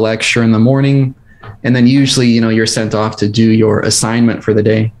deliver the lecture in the morning, and then usually, you know, you're sent off to do your assignment for the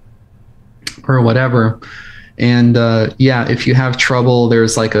day or whatever. And yeah, if you have trouble,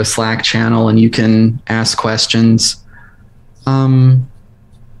 there's like a Slack channel and you can ask questions.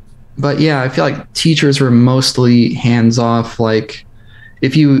 But yeah, I feel like teachers were mostly hands off. Like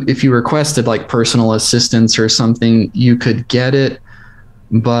if you requested like personal assistance or something, you could get it,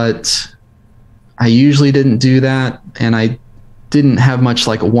 but I usually didn't do that. And I didn't have much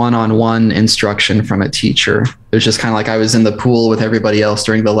like one-on-one instruction from a teacher. It was just kind of like I was in the pool with everybody else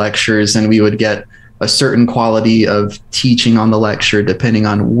during the lectures, and we would get a certain quality of teaching on the lecture depending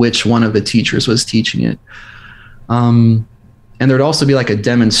on which one of the teachers was teaching it. And there'd also be like a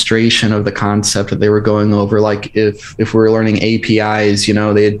demonstration of the concept that they were going over. Like if we were learning APIs, you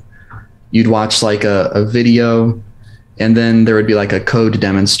know, you'd watch like a video, and then there would be like a code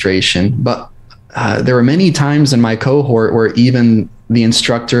demonstration. But there were many times in my cohort where even the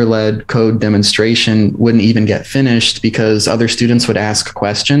instructor-led code demonstration wouldn't even get finished because other students would ask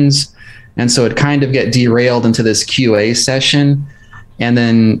questions. And so it kind of get derailed into this QA session. And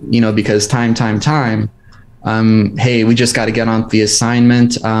then, you know, because time, hey, we just got to get on the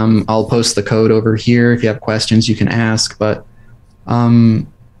assignment. I'll post the code over here. If you have questions, you can ask. But, you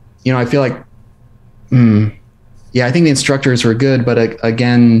know, I feel like, yeah, I think the instructors were good. But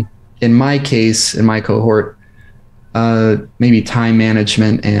again, in my case, in my cohort, maybe time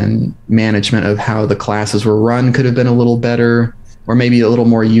management and management of how the classes were run could have been a little better, or maybe a little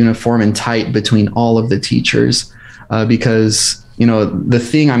more uniform and tight between all of the teachers. Because, you know, the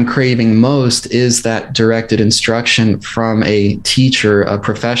thing I'm craving most is that directed instruction from a teacher, a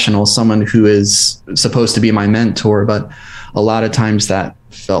professional, someone who is supposed to be my mentor. But a lot of times that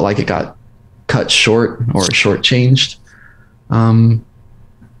felt like it got cut short or shortchanged.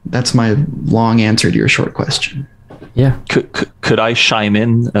 That's my long answer to your short question. Yeah. Could I chime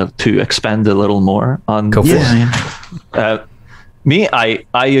in to expand a little more on Go for it? Me, I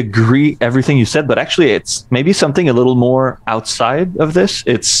agree everything you said, but actually it's maybe something a little more outside of this.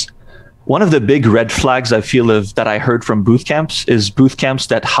 It's one of the big red flags I feel that I heard from bootcamps is bootcamps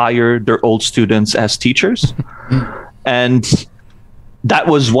that hire their old students as teachers. And that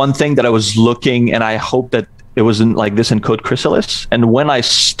was one thing that I was looking, and I hope that it wasn't like this in Code Chrysalis. And when I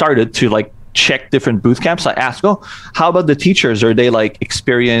started to like check different bootcamps, I asked, oh, how about the teachers? Are they like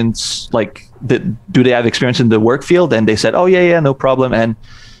experience, like do they have experience in the work field? And they said, oh yeah, no problem. And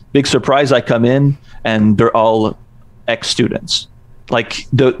big surprise, I come in and they're all ex-students. like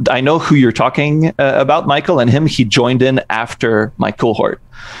I know who you're talking about, Michael, and he joined in after my cohort.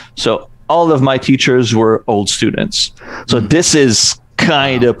 So all of my teachers were old students. So this is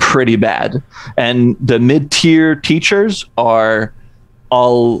kind of pretty bad. And the mid-tier teachers are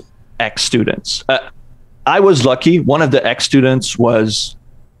all ex-students. I was lucky. One of the ex-students was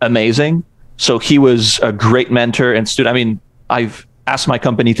amazing. So he was a great mentor and student. I mean, I've asked my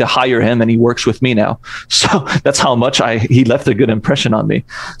company to hire him and he works with me now. So that's how much he left a good impression on me.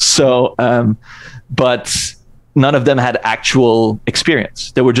 So, but none of them had actual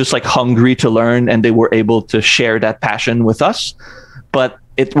experience. They were just like hungry to learn and they were able to share that passion with us. But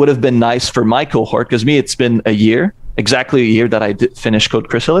it would have been nice for my cohort, because it's been exactly a year that I did finish Code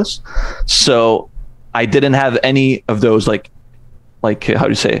Chrysalis. So I didn't have any of those like how do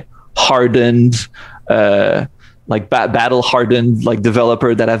you say, hardened, battle hardened like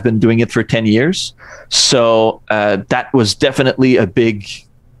developer that have been doing it for 10 years. So that was definitely a big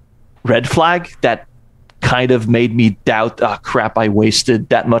red flag that kind of made me doubt, oh crap, I wasted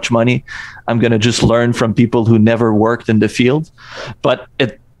that much money. I'm going to just learn from people who never worked in the field. But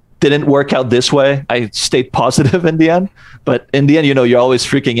it didn't work out this way. I stayed positive in the end. But in the end, you're always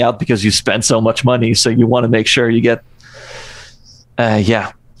freaking out because you spend so much money. So you want to make sure you get,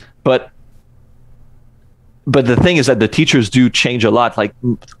 But the thing is that the teachers do change a lot. Like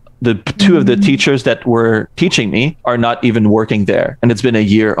the two of the teachers that were teaching me are not even working there. And it's been a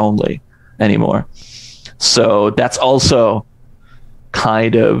year only anymore. So that's also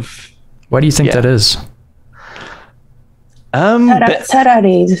kind of. Why do you think that is?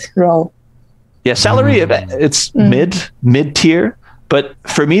 Salary is low. Yeah, salary, it's mid tier. But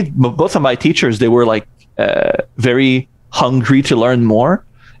for me, both of my teachers, they were like very hungry to learn more.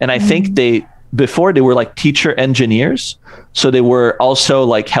 And I think before they were like teacher engineers. So they were also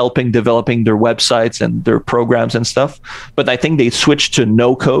like helping developing their websites and their programs and stuff. But I think they switched to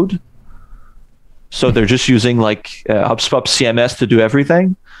no code. So they're just using like HubSpot CMS to do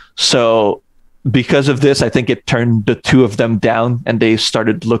everything. So because of this, I think it turned the two of them down and they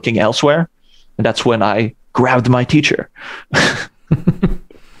started looking elsewhere. And that's when I grabbed my teacher.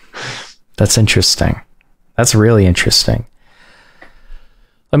 That's interesting. That's really interesting.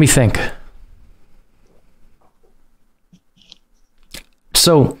 Let me think.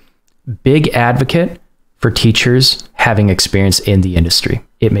 So, big advocate for teachers having experience in the industry.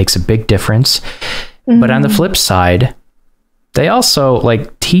 It makes a big difference. But on the flip side, they also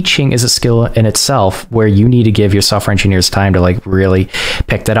like teaching is a skill in itself where you need to give your software engineers time to like really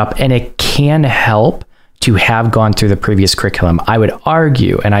pick that up. And it can help to have gone through the previous curriculum. I would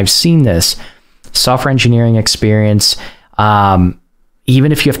argue, and I've seen this, software engineering experience,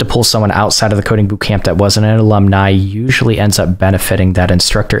 even if you have to pull someone outside of the coding bootcamp that wasn't an alumni, usually ends up benefiting that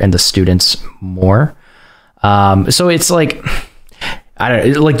instructor and the students more. So it's like, I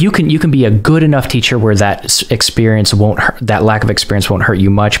don't know, like you can be a good enough teacher where that experience won't hurt, that lack of experience won't hurt you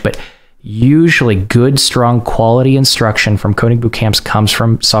much, but usually good, strong quality instruction from coding bootcamps comes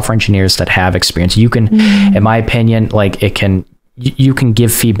from software engineers that have experience. You can, in my opinion, like you can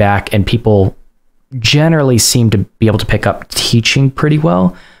give feedback and people generally seem to be able to pick up teaching pretty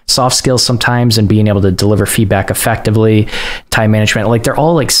well. Soft skills sometimes and being able to deliver feedback effectively, time management, like they're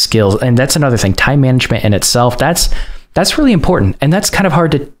all like skills. And that's another thing, time management in itself, that's really important. And that's kind of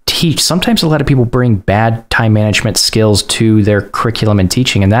hard to teach. Sometimes a lot of people bring bad time management skills to their curriculum and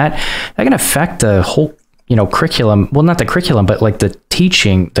teaching, and that can affect the whole, curriculum. Well, not the curriculum, but like the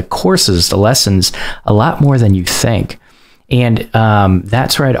teaching, the courses, the lessons a lot more than you think. And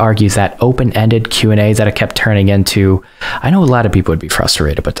that's where I'd argue that open-ended Q&A that it kept turning into, I know a lot of people would be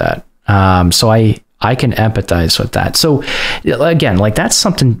frustrated with that. So I can empathize with that. So again, like that's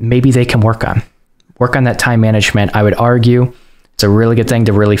something maybe they can work on that time management. I would argue it's a really good thing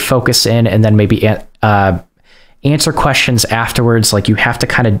to really focus in and then maybe answer questions afterwards. Like you have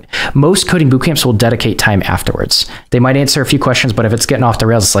to most coding bootcamps will dedicate time afterwards. They might answer a few questions, but if it's getting off the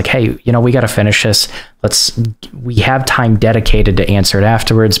rails, it's like, hey, we got to finish this. We have time dedicated to answer it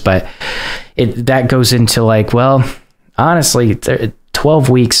afterwards. But that goes into like, well, honestly, 12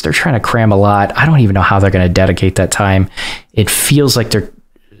 weeks, they're trying to cram a lot. I don't even know how they're going to dedicate that time. It feels like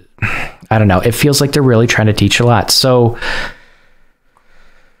it feels like they're really trying to teach a lot. So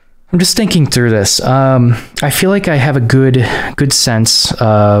I'm just thinking through this. I feel like I have a good sense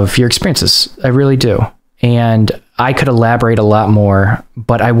of your experiences. I really do. And I could elaborate a lot more,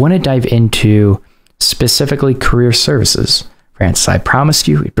 but I want to dive into specifically career services. France, I promised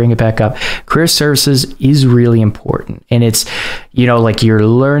you we'd bring it back up. Career services is really important. And it's, like you're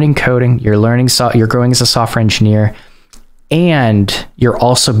learning coding, you're growing as a software engineer, and you're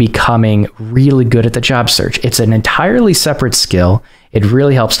also becoming really good at the job search. It's an entirely separate skill. It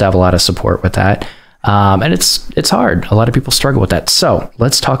really helps to have a lot of support with that. And it's hard. A lot of people struggle with that. So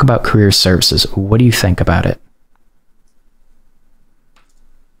let's talk about career services. What do you think about it?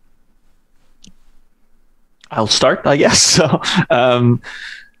 I'll start, I guess. So,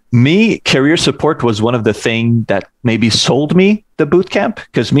 career support was one of the things that maybe sold me the bootcamp,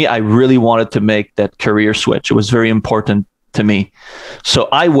 because I really wanted to make that career switch. It was very important to me. So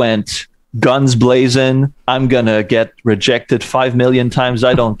I went guns blazing. I'm going to get rejected 5 million times.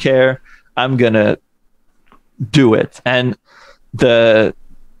 I don't care. I'm going to do it. And the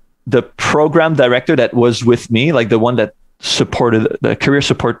program director that was with me, like the one that supported, the career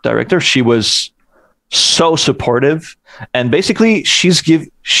support director, she was so supportive, and basically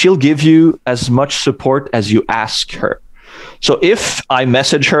she'll give you as much support as you ask her. So if I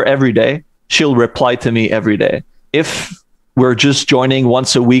message her every day, she'll reply to me every day. If we're just joining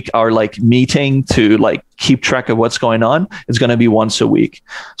once a week our like meeting to like keep track of what's going on, it's going to be once a week.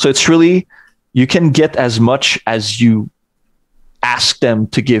 So it's really, you can get as much as you ask them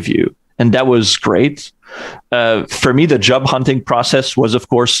to give you, and that was great. For me, the job hunting process was, of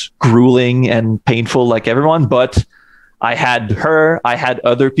course, grueling and painful like everyone, but I had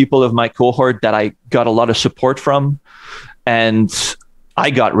other people of my cohort that I got a lot of support from, and I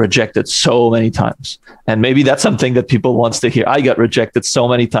got rejected so many times. And maybe that's something that people wants to hear. I got rejected so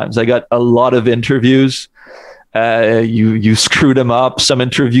many times. I got a lot of interviews. You screw them up. Some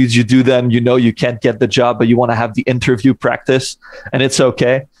interviews, you do them, you can't get the job, but you want to have the interview practice, and it's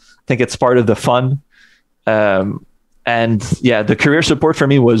okay. I think it's part of the fun. And yeah, the career support for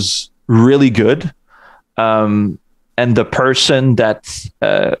me was really good. And the person that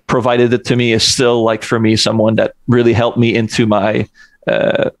provided it to me is still, like, for me, someone that really helped me into my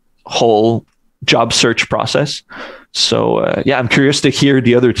whole job search process. So yeah, I'm curious to hear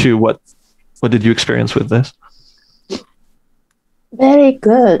the other two. What did you experience with this? Very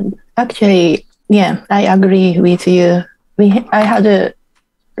good. Actually, yeah, I agree with you. I had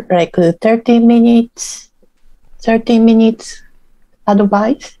like 30 minutes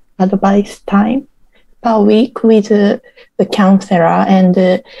advice time per week with the counselor,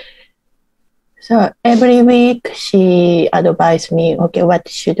 and so every week she advised me, okay, what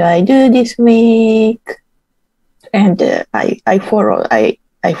should I do this week? And I followed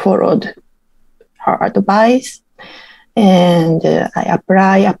her advice, and I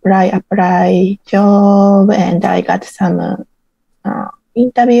apply job, and I got some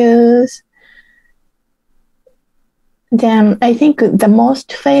interviews. Then I think the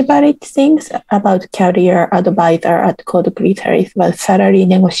most favorite things about career advisor at Code Chrysalis was salary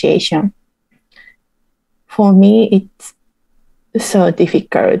negotiation. For me, it's so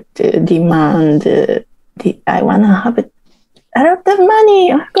difficult to demand. I want to have a lot of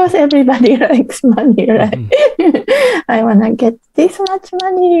money. Of course, everybody likes money, right? Mm-hmm. I want to get this much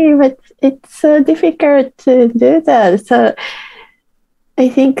money, but it's so difficult to do that. So I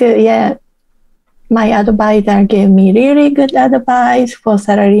think, yeah, my advisor gave me really good advice for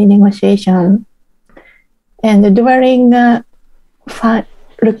salary negotiation. And during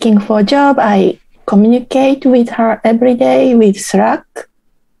looking for a job, I communicate with her every day with Slack.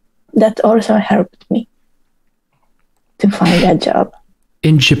 That also helped me to find a job.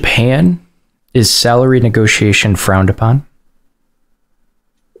 In Japan, is salary negotiation frowned upon?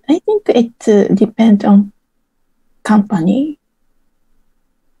 I think it depends on company.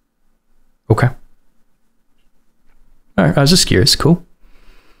 Okay. All right, I was just curious. Cool.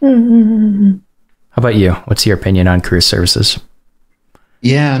 Mm-hmm. How about you? What's your opinion on career services?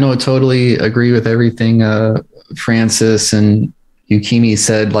 Yeah, no, totally agree with everything Francis and Yukimi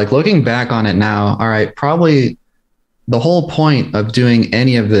said. Like, looking back on it now, all right, probably the whole point of doing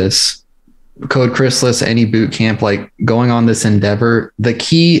any of this, Code Chrysalis, any boot camp, like going on this endeavor, the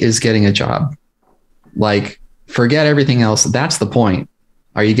key is getting a job. Like, forget everything else. That's the point.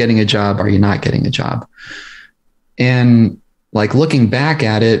 Are you getting a job? Are you not getting a job? And like, looking back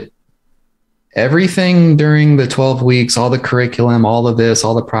at it, everything during the 12 weeks, all the curriculum, all of this,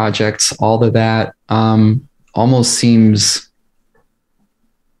 all the projects, all of that, almost seems,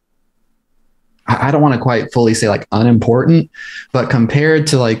 I don't want to quite fully say like unimportant, but compared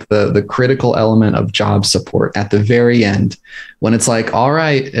to like the critical element of job support at the very end, when it's like, all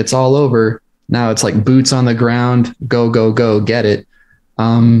right, it's all over. Now it's like boots on the ground, go, go, go, get it.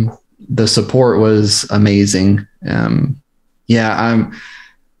 The support was amazing. Yeah,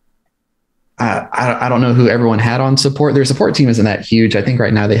 I don't know who everyone had on support. Their support team isn't that huge. I think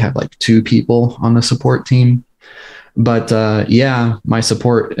right now they have like 2 people on the support team. But yeah, my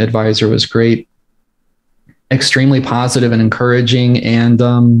support advisor was great. Extremely positive and encouraging.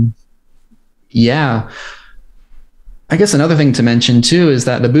 And yeah, I guess another thing to mention too is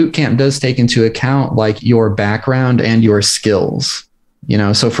that the bootcamp does take into account like your background and your skills. You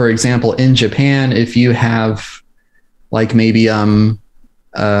know, so for example, in Japan, if you have like maybe a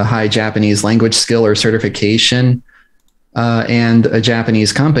high Japanese language skill or certification, and a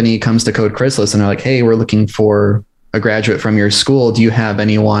Japanese company comes to Code Chrysalis and they're like, hey, we're looking for a graduate from your school. Do you have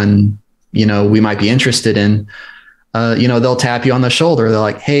anyone, you know, we might be interested in? You know, they'll tap you on the shoulder. They're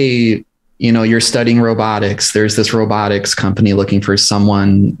like, hey, you know, you're studying robotics. There's this robotics company looking for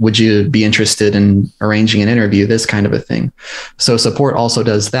someone. Would you be interested in arranging an interview? This kind of a thing. So support also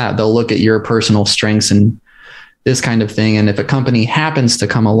does that. They'll look at your personal strengths and this kind of thing. And if a company happens to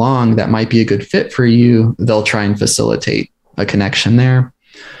come along that might be a good fit for you, they'll try and facilitate a connection there.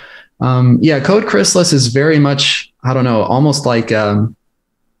 Yeah, Code Chrysalis is very much, I don't know, almost like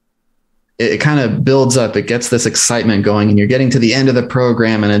it kind of builds up. It gets this excitement going and you're getting to the end of the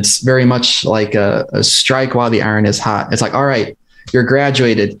program and it's very much like a strike while the iron is hot. It's like, all right, you're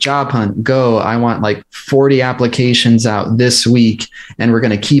graduated, job hunt, go. I want like 40 applications out this week and we're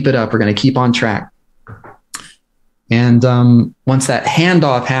going to keep it up. We're going to keep on track. And once that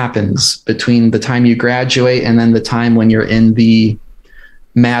handoff happens between the time you graduate and then the time when you're in the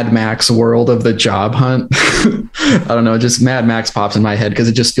Mad Max world of the job hunt, I don't know, just Mad Max pops in my head because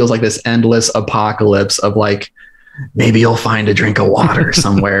it just feels like this endless apocalypse of like, maybe you'll find a drink of water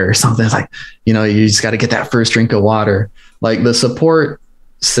somewhere or something. It's like, you know, you just got to get that first drink of water. Like the support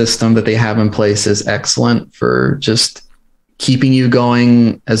system that they have in place is excellent for just keeping you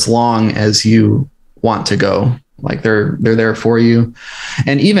going as long as you want to go. Like they're there for you.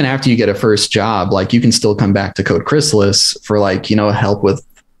 And even after you get a first job, like you can still come back to Code Chrysalis for like, you know, help with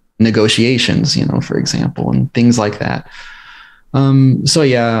negotiations, you know, for example, and things like that. So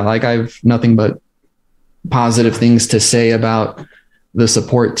yeah, like I've nothing but positive things to say about the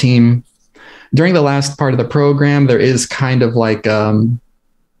support team. During the last part of the program, there is kind of like,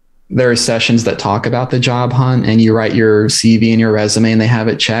 there are sessions that talk about the job hunt and you write your CV and your resume and they have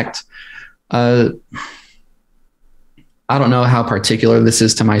it checked. I don't know how particular this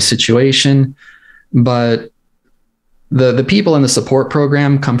is to my situation, but the people in the support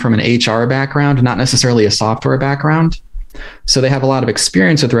program come from an HR background, not necessarily a software background. So they have a lot of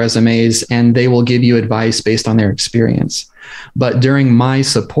experience with resumes and they will give you advice based on their experience. But during my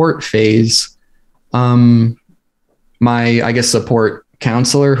support phase, my, I guess, support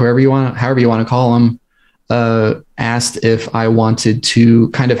counselor, however you want to call them, asked if I wanted to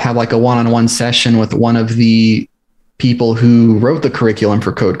kind of have like a one-on-one session with one of the people who wrote the curriculum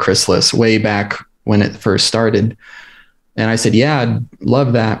for Code Chrysalis way back when it first started. And I said, yeah, I'd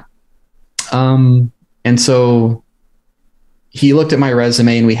love that. And so he looked at my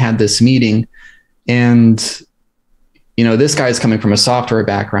resume and we had this meeting and, you know, this guy is coming from a software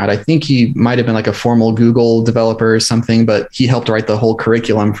background. I think he might've been like a formal Google developer or something, but he helped write the whole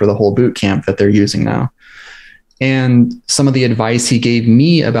curriculum for the whole bootcamp that they're using now. And some of the advice he gave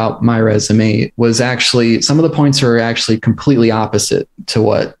me about my resume was actually, some of the points are actually completely opposite to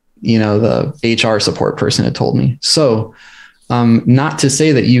what, you know, the HR support person had told me. So not to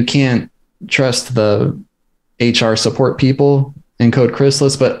say that you can't trust the HR support people in Code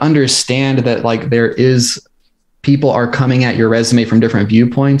Chrysalis, but understand that like there is, people are coming at your resume from different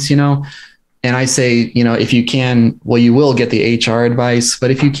viewpoints, you know? And I say, you know, if you can, well, you will get the HR advice,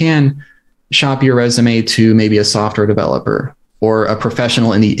 but if you can, shop your resume to maybe a software developer or a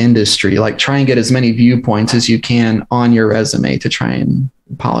professional in the industry, like try and get as many viewpoints as you can on your resume to try and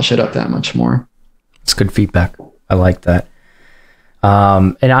polish it up that much more. It's good feedback. I like that.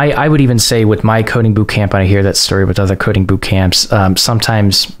 And I would even say with my coding bootcamp, and I hear that story with other coding bootcamps,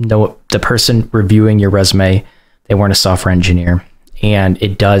 sometimes the person reviewing your resume, they weren't a software engineer, and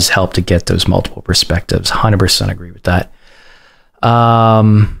it does help to get those multiple perspectives. 100% agree with that.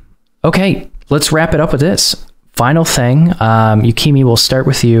 Okay, let's wrap it up with this. Final thing, Yukimi, we'll start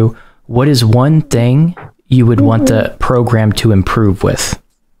with you. What is one thing you would want the program to improve with?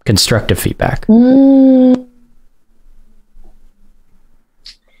 Constructive feedback.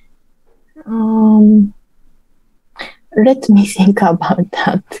 Let me think about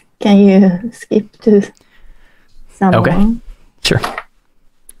that. Can you skip to someone? Okay, sure.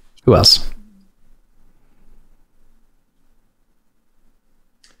 Who else?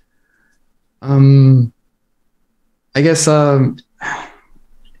 I guess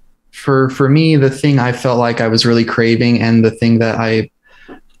for me, the thing I felt like I was really craving and the thing that I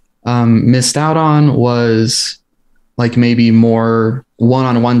missed out on was like maybe more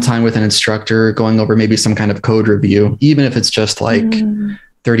one-on-one time with an instructor, going over maybe some kind of code review, even if it's just like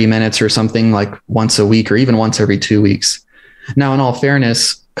 30 minutes or something, like once a week or even once every 2 weeks. Now, in all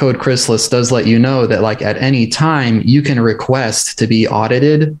fairness, Code Chrysalis does let you know that like at any time you can request to be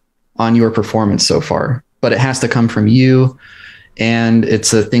audited on your performance so far, but it has to come from you. And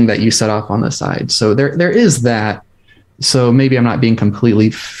it's a thing that you set off on the side. So there is that. So maybe I'm not being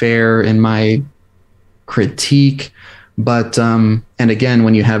completely fair in my critique, but, and again,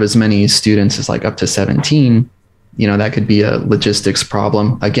 when you have as many students as like up to 17, you know, that could be a logistics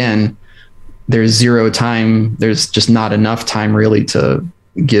problem. Again, there's zero time. There's just not enough time really to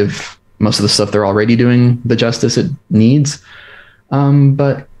give most of the stuff they're already doing the justice it needs.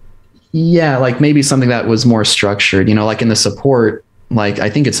 But yeah, like maybe something that was more structured, you know, like in the support, like I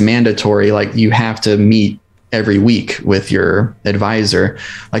think it's mandatory, like you have to meet every week with your advisor,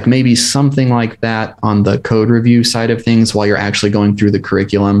 like maybe something like that on the code review side of things while you're actually going through the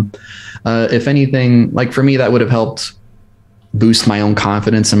curriculum. If anything, like for me, that would have helped boost my own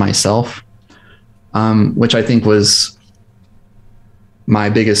confidence in myself, which I think was my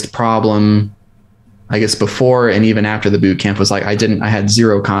biggest problem, I guess, before and even after the boot camp, was like I had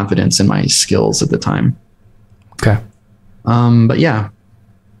zero confidence in my skills at the time. Okay. But yeah.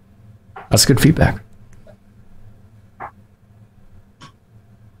 That's good feedback.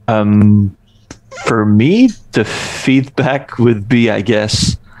 For me, the feedback would be, I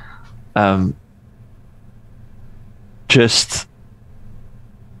guess, just,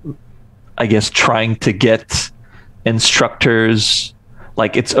 I guess, trying to get instructors,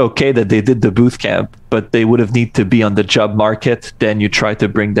 like it's okay that they did the boot camp, but they would have need to be on the job market. Then you try to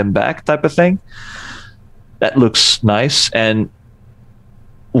bring them back, type of thing. That looks nice. And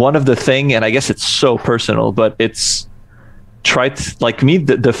one of the thing, and I guess it's so personal, but it's like me,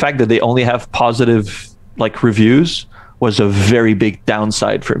 the fact that they only have positive like reviews was a very big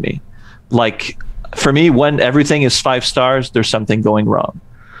downside for me. Like for me, when everything is 5 stars, there's something going wrong.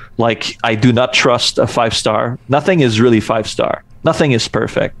 Like I do not trust a 5-star. Nothing is really 5-star. Nothing is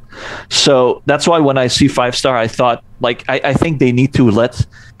perfect. So that's why when I see 5-star, I thought like, I think they need to let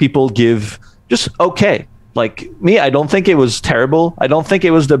people give just okay. Like me, I don't think it was terrible. I don't think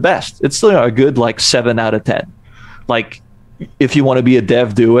it was the best. It's still a good like 7 out of 10. Like if you want to be a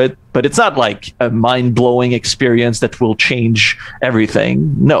dev, do it. But it's not like a mind-blowing experience that will change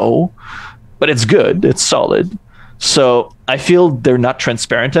everything. No, but it's good. It's solid. So I feel they're not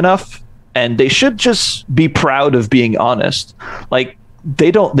transparent enough, and they should just be proud of being honest. Like they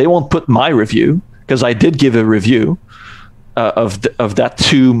won't put my review, because I did give a review of that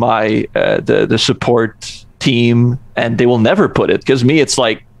to my the support team, and they will never put it, because me, it's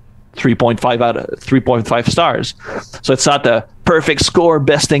like 3.5 out of 3.5 stars. So it's not the perfect score,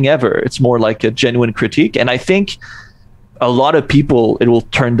 best thing ever. It's more like a genuine critique. And I think a lot of people, it will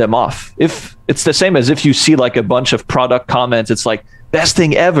turn them off. If it's the same as if you see like a bunch of product comments, it's like best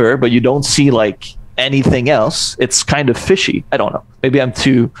thing ever, but you don't see like anything else. It's kind of fishy. I don't know. Maybe I'm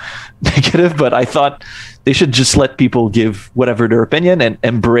too negative, but I thought they should just let people give whatever their opinion and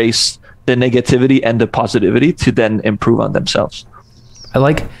embrace the negativity and the positivity to then improve on themselves. I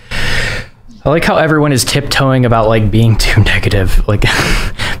like how everyone is tiptoeing about like being too negative. Like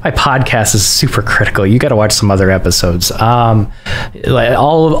my podcast is super critical. You got to watch some other episodes. Like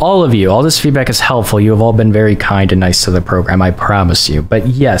all of you, all this feedback is helpful. You have all been very kind and nice to the program, I promise you. But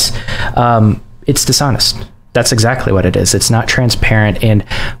yes, it's dishonest. That's exactly what it is. It's not transparent. And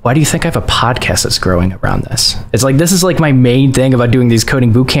why do you think I have a podcast that's growing around this? It's like, this is like my main thing about doing these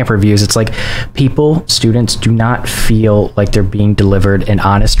coding bootcamp reviews. It's like students do not feel like they're being delivered an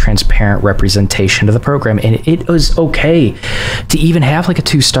honest, transparent representation of the program. And it was okay to even have like a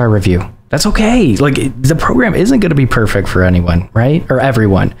 2-star review. That's okay. Like the program isn't going to be perfect for anyone, right? Or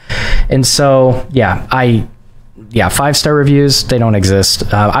everyone. And so, yeah, 5-star reviews, they don't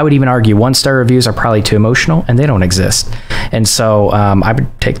exist. I would even argue 1-star reviews are probably too emotional, and they don't exist. And so I would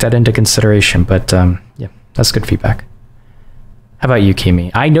take that into consideration. But yeah, that's good feedback. How about you,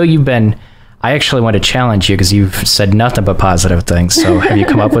 Kimi? I know I actually want to challenge you because you've said nothing but positive things. So have you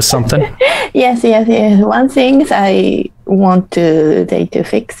come up with something? Yes. One thing I want they to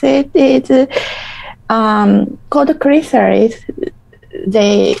fix it is Code Chrysalis.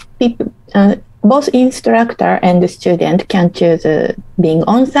 Both instructor and the student can choose being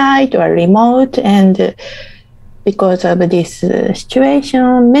on-site or remote. And because of this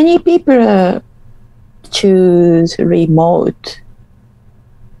situation, many people choose remote.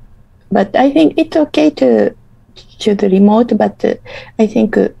 But I think it's okay to choose remote, but I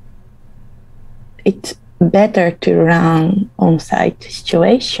think it's better to run on-site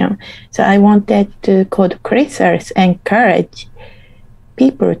situation. So I wanted to Code Chrysalis encourage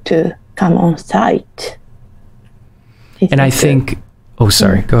people to come on site. And I think, go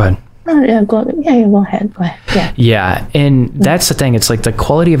ahead. Oh, yeah, go ahead. Yeah. Yeah, and that's the thing. It's like the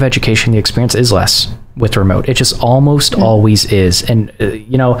quality of education, the experience is less with remote. It just almost always is. And,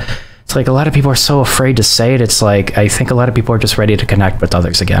 it's like a lot of people are so afraid to say it. It's like, I think a lot of people are just ready to connect with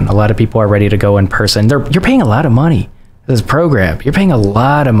others again. A lot of people are ready to go in person. You're paying a lot of money. This program, you're paying a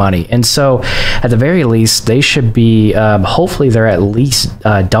lot of money. And so at the very least, they should be, hopefully they're at least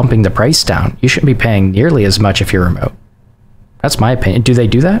dumping the price down. You shouldn't be paying nearly as much if you're remote. That's my opinion. Do they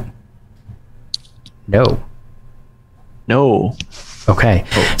do that? No. Okay.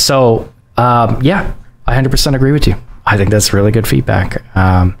 Oh. So, yeah, I 100% agree with you. I think that's really good feedback.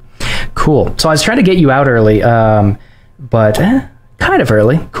 Cool. So I was trying to get you out early, but kind of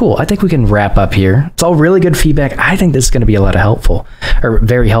early. Cool. I think we can wrap up here. It's all really good feedback. I think this is going to be a lot of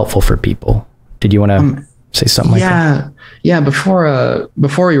very helpful for people. Did you want to say something like that? Yeah.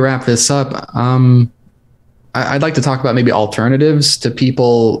 Before we wrap this up, I'd like to talk about maybe alternatives to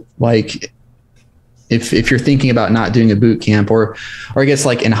people, like if you're thinking about not doing a boot camp, or I guess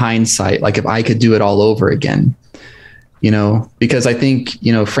like in hindsight, like if I could do it all over again, because I think,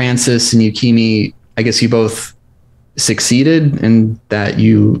 Francis and Yukimi, I guess you both succeeded and that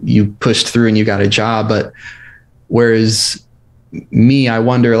you pushed through and you got a job. But whereas me, I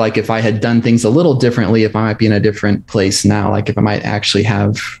wonder, like, if I had done things a little differently, if I might be in a different place now, like if I might actually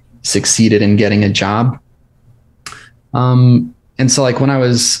have succeeded in getting a job. And so like when I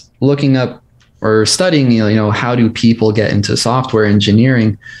was looking up or studying, how do people get into software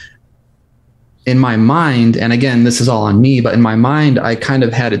engineering, in my mind, and again, this is all on me, but in my mind, I kind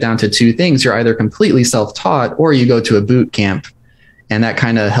of had it down to two things. You're either completely self-taught or you go to a boot camp, and that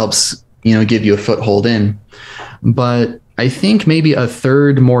kind of helps, give you a foothold in. But I think maybe a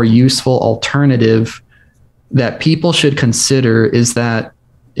third more useful alternative that people should consider is that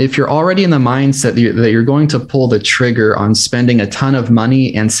if you're already in the mindset that you're going to pull the trigger on spending a ton of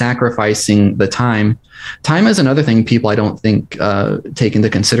money and sacrificing the time is another thing people I don't think take into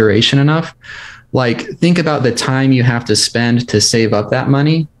consideration enough. Like, think about the time you have to spend to save up that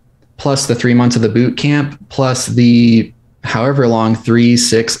money, plus the 3 months of the boot camp, plus the however long, 3,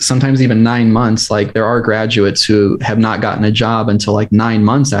 6, sometimes even 9 months. Like, there are graduates who have not gotten a job until like 9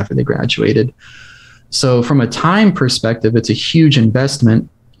 months after they graduated. So from a time perspective, it's a huge investment,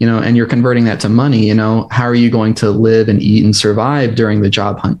 and you're converting that to money. How are you going to live and eat and survive during the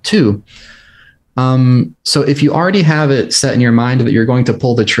job hunt too? So if you already have it set in your mind that you're going to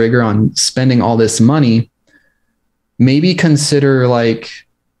pull the trigger on spending all this money, maybe consider, like,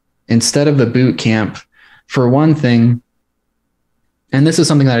 instead of the boot camp, for one thing, and this is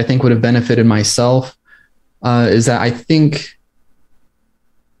something that I think would have benefited myself, is that I think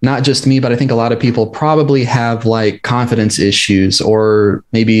not just me, but I think a lot of people probably have like confidence issues, or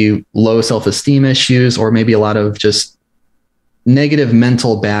maybe low self-esteem issues, or maybe a lot of just negative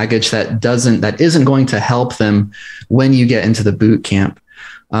mental baggage that isn't going to help them when you get into the boot camp.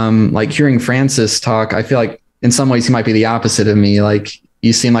 Like hearing Francis talk, I feel like in some ways he might be the opposite of me. Like,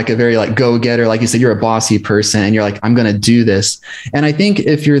 you seem like a very like go-getter. Like you said, you're a bossy person and you're like, I'm going to do this. And I think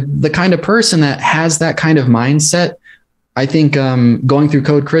if you're the kind of person that has that kind of mindset, I think going through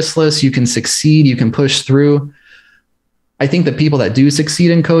Code Chrysalis, you can succeed, you can push through. I think the people that do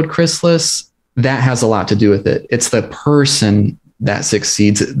succeed in Code Chrysalis, that has a lot to do with it. It's the person that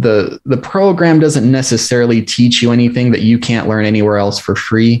succeeds. The program doesn't necessarily teach you anything that you can't learn anywhere else for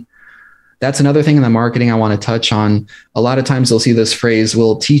free. That's another thing in the marketing I want to touch on. A lot of times you'll see this phrase,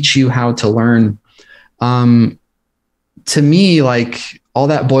 "we'll teach you how to learn." To me, like, all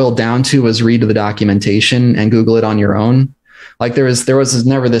that boiled down to was read the documentation and Google it on your own. Like there was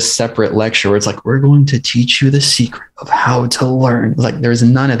never this separate lecture where it's like, we're going to teach you the secret of how to learn. Like, there's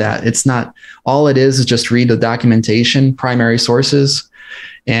none of that. It's not, all it is just read the documentation, primary sources,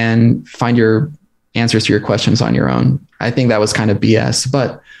 and find your answers to your questions on your own. I think that was kind of BS.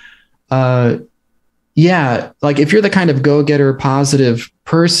 But yeah, like if you're the kind of go-getter, positive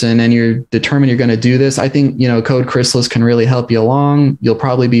person and you're determined you're going to do this, I think, Code Chrysalis can really help you along. You'll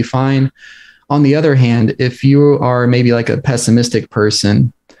probably be fine. On the other hand, if you are maybe like a pessimistic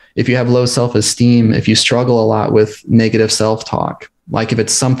person, if you have low self-esteem, if you struggle a lot with negative self-talk, like if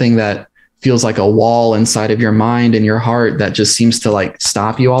it's something that feels like a wall inside of your mind and your heart that just seems to like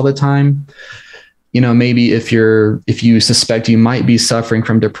stop you all the time, maybe if you suspect you might be suffering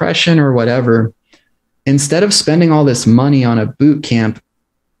from depression or whatever, instead of spending all this money on a boot camp,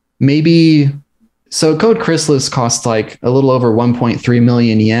 so Code Chrysalis costs like a little over 1.3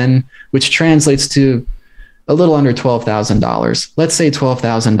 million yen, which translates to a little under $12,000. Let's say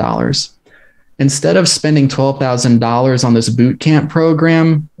 $12,000. Instead of spending $12,000 on this boot camp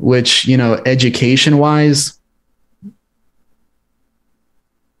program, which, education wise,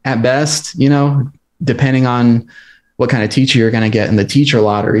 at best, you know, depending on what kind of teacher you're going to get in the teacher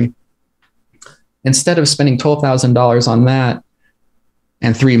lottery. Instead of spending $12,000 on that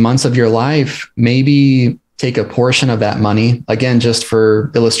and 3 months of your life, maybe take a portion of that money. Again, just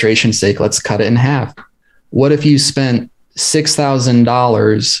for illustration's sake, let's cut it in half. What if you spent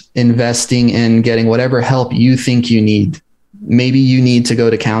 $6,000 investing in getting whatever help you think you need? Maybe you need to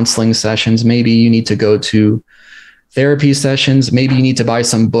go to counseling sessions. Maybe you need to go to therapy sessions. Maybe you need to buy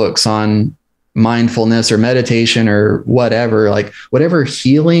some books on mindfulness or meditation or whatever, like whatever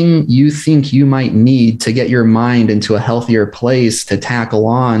healing you think you might need to get your mind into a healthier place to tackle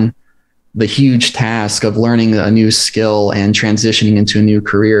on the huge task of learning a new skill and transitioning into a new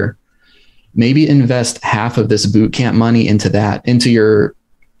career. Maybe invest half of this bootcamp money into that, into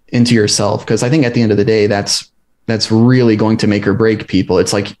yourself. Because I think at the end of the day, that's really going to make or break people.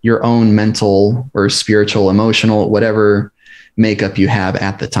 It's like your own mental or spiritual, emotional, whatever makeup you have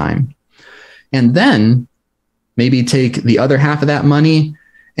at the time. And then maybe take the other half of that money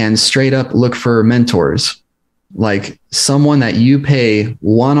and straight up look for mentors, like someone that you pay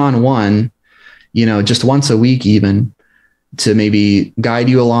one-on-one, you know, just once a week, even, to maybe guide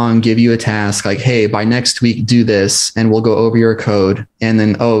you along, give you a task like, hey, by next week, do this, and we'll go over your code. And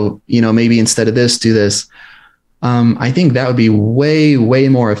then, oh, you know, maybe instead of this, do this. I think that would be way, way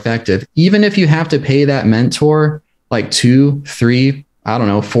more effective. Even if you have to pay that mentor like $200, $300, I don't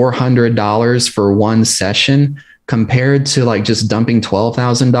know, $400 for one session, compared to like just dumping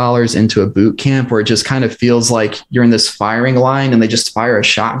 $12,000 into a boot camp where it just kind of feels like you're in this firing line and they just fire a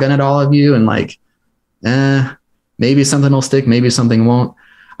shotgun at all of you and like, maybe something will stick, maybe something won't.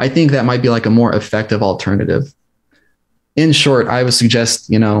 I think that might be like a more effective alternative. In short, I would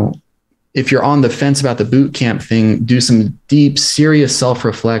suggest, you know, if you're on the fence about the boot camp thing, do some deep, serious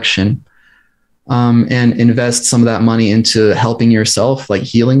self-reflection. And invest some of that money into helping yourself, like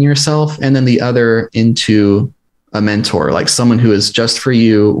healing yourself, and then the other into a mentor, like someone who is just for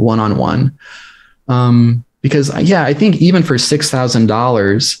you one-on-one. Because yeah, I think even for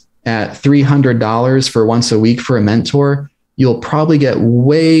 $6,000 at $300 for once a week for a mentor, you'll probably get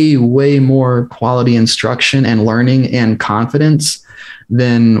way, way more quality instruction and learning and confidence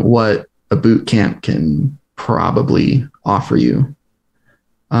than what a boot camp can probably offer you.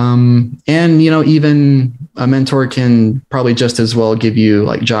 And, you know, even a mentor can probably just as well give you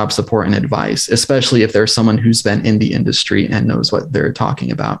like job support and advice, especially if there's someone who's been in the industry and knows what they're talking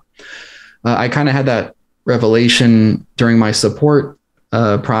about. I kind of had that revelation during my support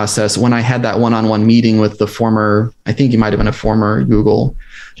process when I had that one-on-one meeting with the former, I think he might've been a former Google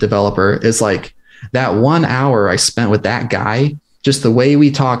developer. Is like that 1 hour I spent with that guy, just the way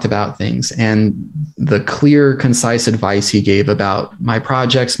we talked about things and the clear, concise advice he gave about my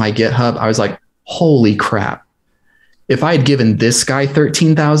projects, my GitHub, I was like, holy crap. If I had given this guy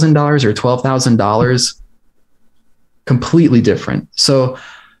 $13,000 or $12,000, completely different. So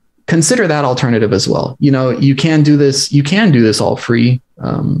consider that alternative as well. You know, you can do this all free,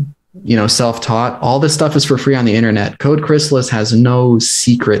 you know, self-taught. All this stuff is for free on the internet. Code Chrysalis has no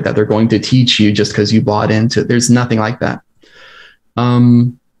secret that they're going to teach you just because you bought into it. There's nothing like that.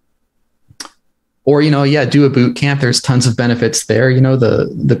 Or, you know, yeah, do a boot camp. There's tons of benefits there, you know,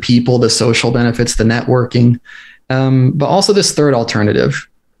 the people, the social benefits, the networking, but also this third alternative.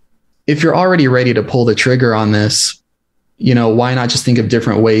 If you're already ready to pull the trigger on this, you know, why not just think of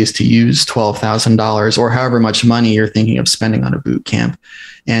different ways to use $12,000 or however much money you're thinking of spending on a boot camp,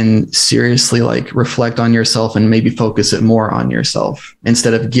 and seriously like reflect on yourself and maybe focus it more on yourself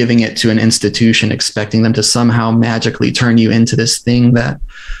instead of giving it to an institution, expecting them to somehow magically turn you into this thing that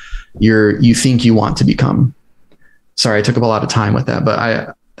you think you want to become. Sorry, I took up a lot of time with that,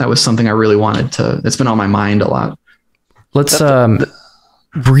 but that was something I really wanted to, it's been on my mind a lot. Let's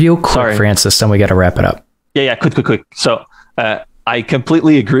real quick, sorry, Francis, then we got to wrap it up. Yeah, quick. So I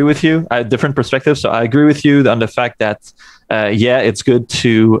completely agree with you. I have different perspectives. So I agree with you on the fact that, it's good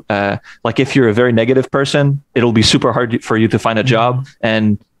to, like if you're a very negative person, it'll be super hard for you to find a job.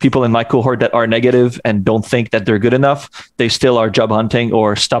 And people in my cohort that are negative and don't think that they're good enough, they still are job hunting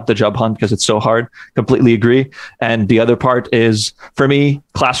or stop the job hunt because it's so hard. Completely agree. And the other part is, for me,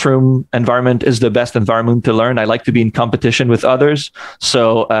 classroom environment is the best environment to learn. I like to be in competition with others.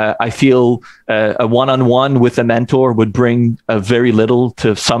 So I feel a one-on-one with a mentor would bring very little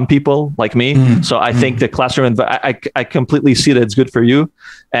to some people like me. So I think the classroom, I completely see that it's good for you.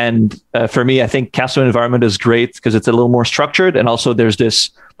 And for me, I think classroom environment is great because it's a little more structured. And also there's this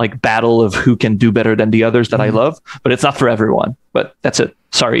like battle of who can do better than the others that I love, but it's not for everyone. But that's it.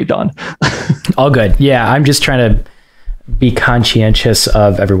 Sorry, Don. All good. Yeah, I'm just trying to be conscientious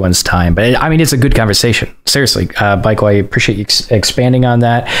of everyone's time. But I mean, it's a good conversation. Seriously, Michael, I appreciate you expanding on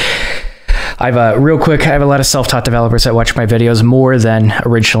that. Real quick, I have a lot of self-taught developers that watch my videos more than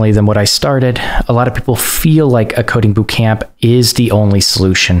originally than what I started. A lot of people feel like a coding bootcamp is the only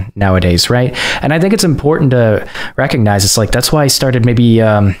solution nowadays, right? And I think it's important to recognize it's like, that's why I started maybe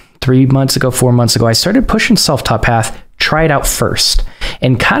 3 months ago, 4 months ago, I started pushing self-taught path. Try it out first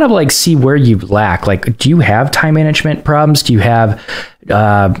and kind of like see where you lack. Like, do you have time management problems? Do you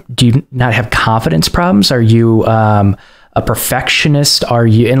not have confidence problems? Are you a perfectionist? Are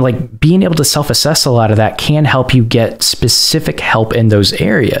you, and like being able to self-assess a lot of that can help you get specific help in those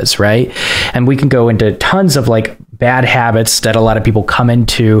areas, right? And we can go into tons of like bad habits that a lot of people come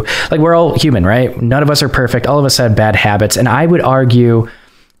into. Like, we're all human, right? None of us are perfect. All of us have bad habits. And I would argue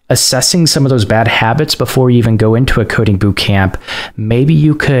assessing some of those bad habits before you even go into a coding bootcamp, maybe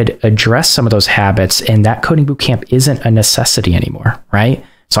you could address some of those habits, and that coding bootcamp isn't a necessity anymore, right?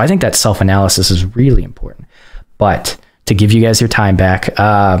 So I think that self-analysis is really important. But to give you guys your time back,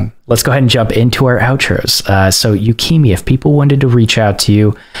 let's go ahead and jump into our outros. So Yukimi, if people wanted to reach out to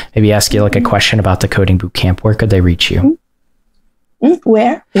you, maybe ask you like a question about the coding bootcamp, where could they reach you?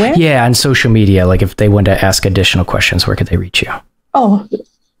 Where? Yeah, on social media. Like if they wanted to ask additional questions, where could they reach you? Oh,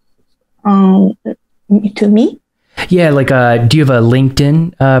 to me? Yeah, like do you have a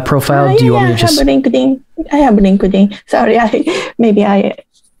LinkedIn profile? Do you want me to just... I have LinkedIn. Sorry, maybe I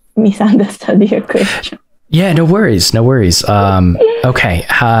misunderstood your question. Yeah, no worries. Okay,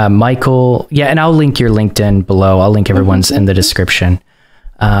 Michael. Yeah, and I'll link your LinkedIn below. I'll link everyone's in the description.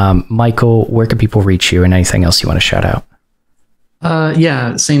 Michael, where can people reach you, and anything else you want to shout out?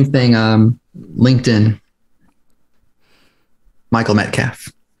 Yeah, same thing. LinkedIn, Michael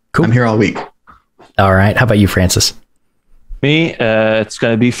Metcalf. Cool. I'm here all week. All right. How about you, Francis? Me, it's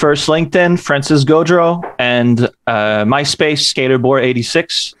going to be first LinkedIn, Francis Gaudreau, and MySpace,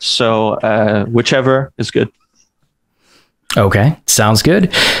 Skaterboard86. So whichever is good. Okay. Sounds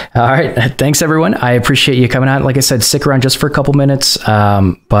good. All right. Thanks, everyone. I appreciate you coming out. Like I said, stick around just for a couple minutes.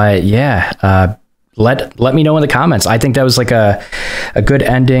 But yeah, let me know in the comments. I think that was like a good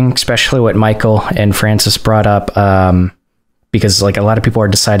ending, especially what Michael and Francis brought up. Because like a lot of people are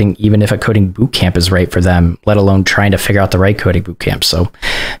deciding even if a coding bootcamp is right for them, let alone trying to figure out the right coding bootcamp. So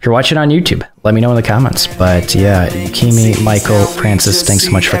if you're watching on YouTube, let me know in the comments. But yeah, Yukimi, Michael, Francis, thanks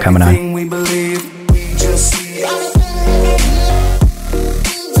so much for coming on.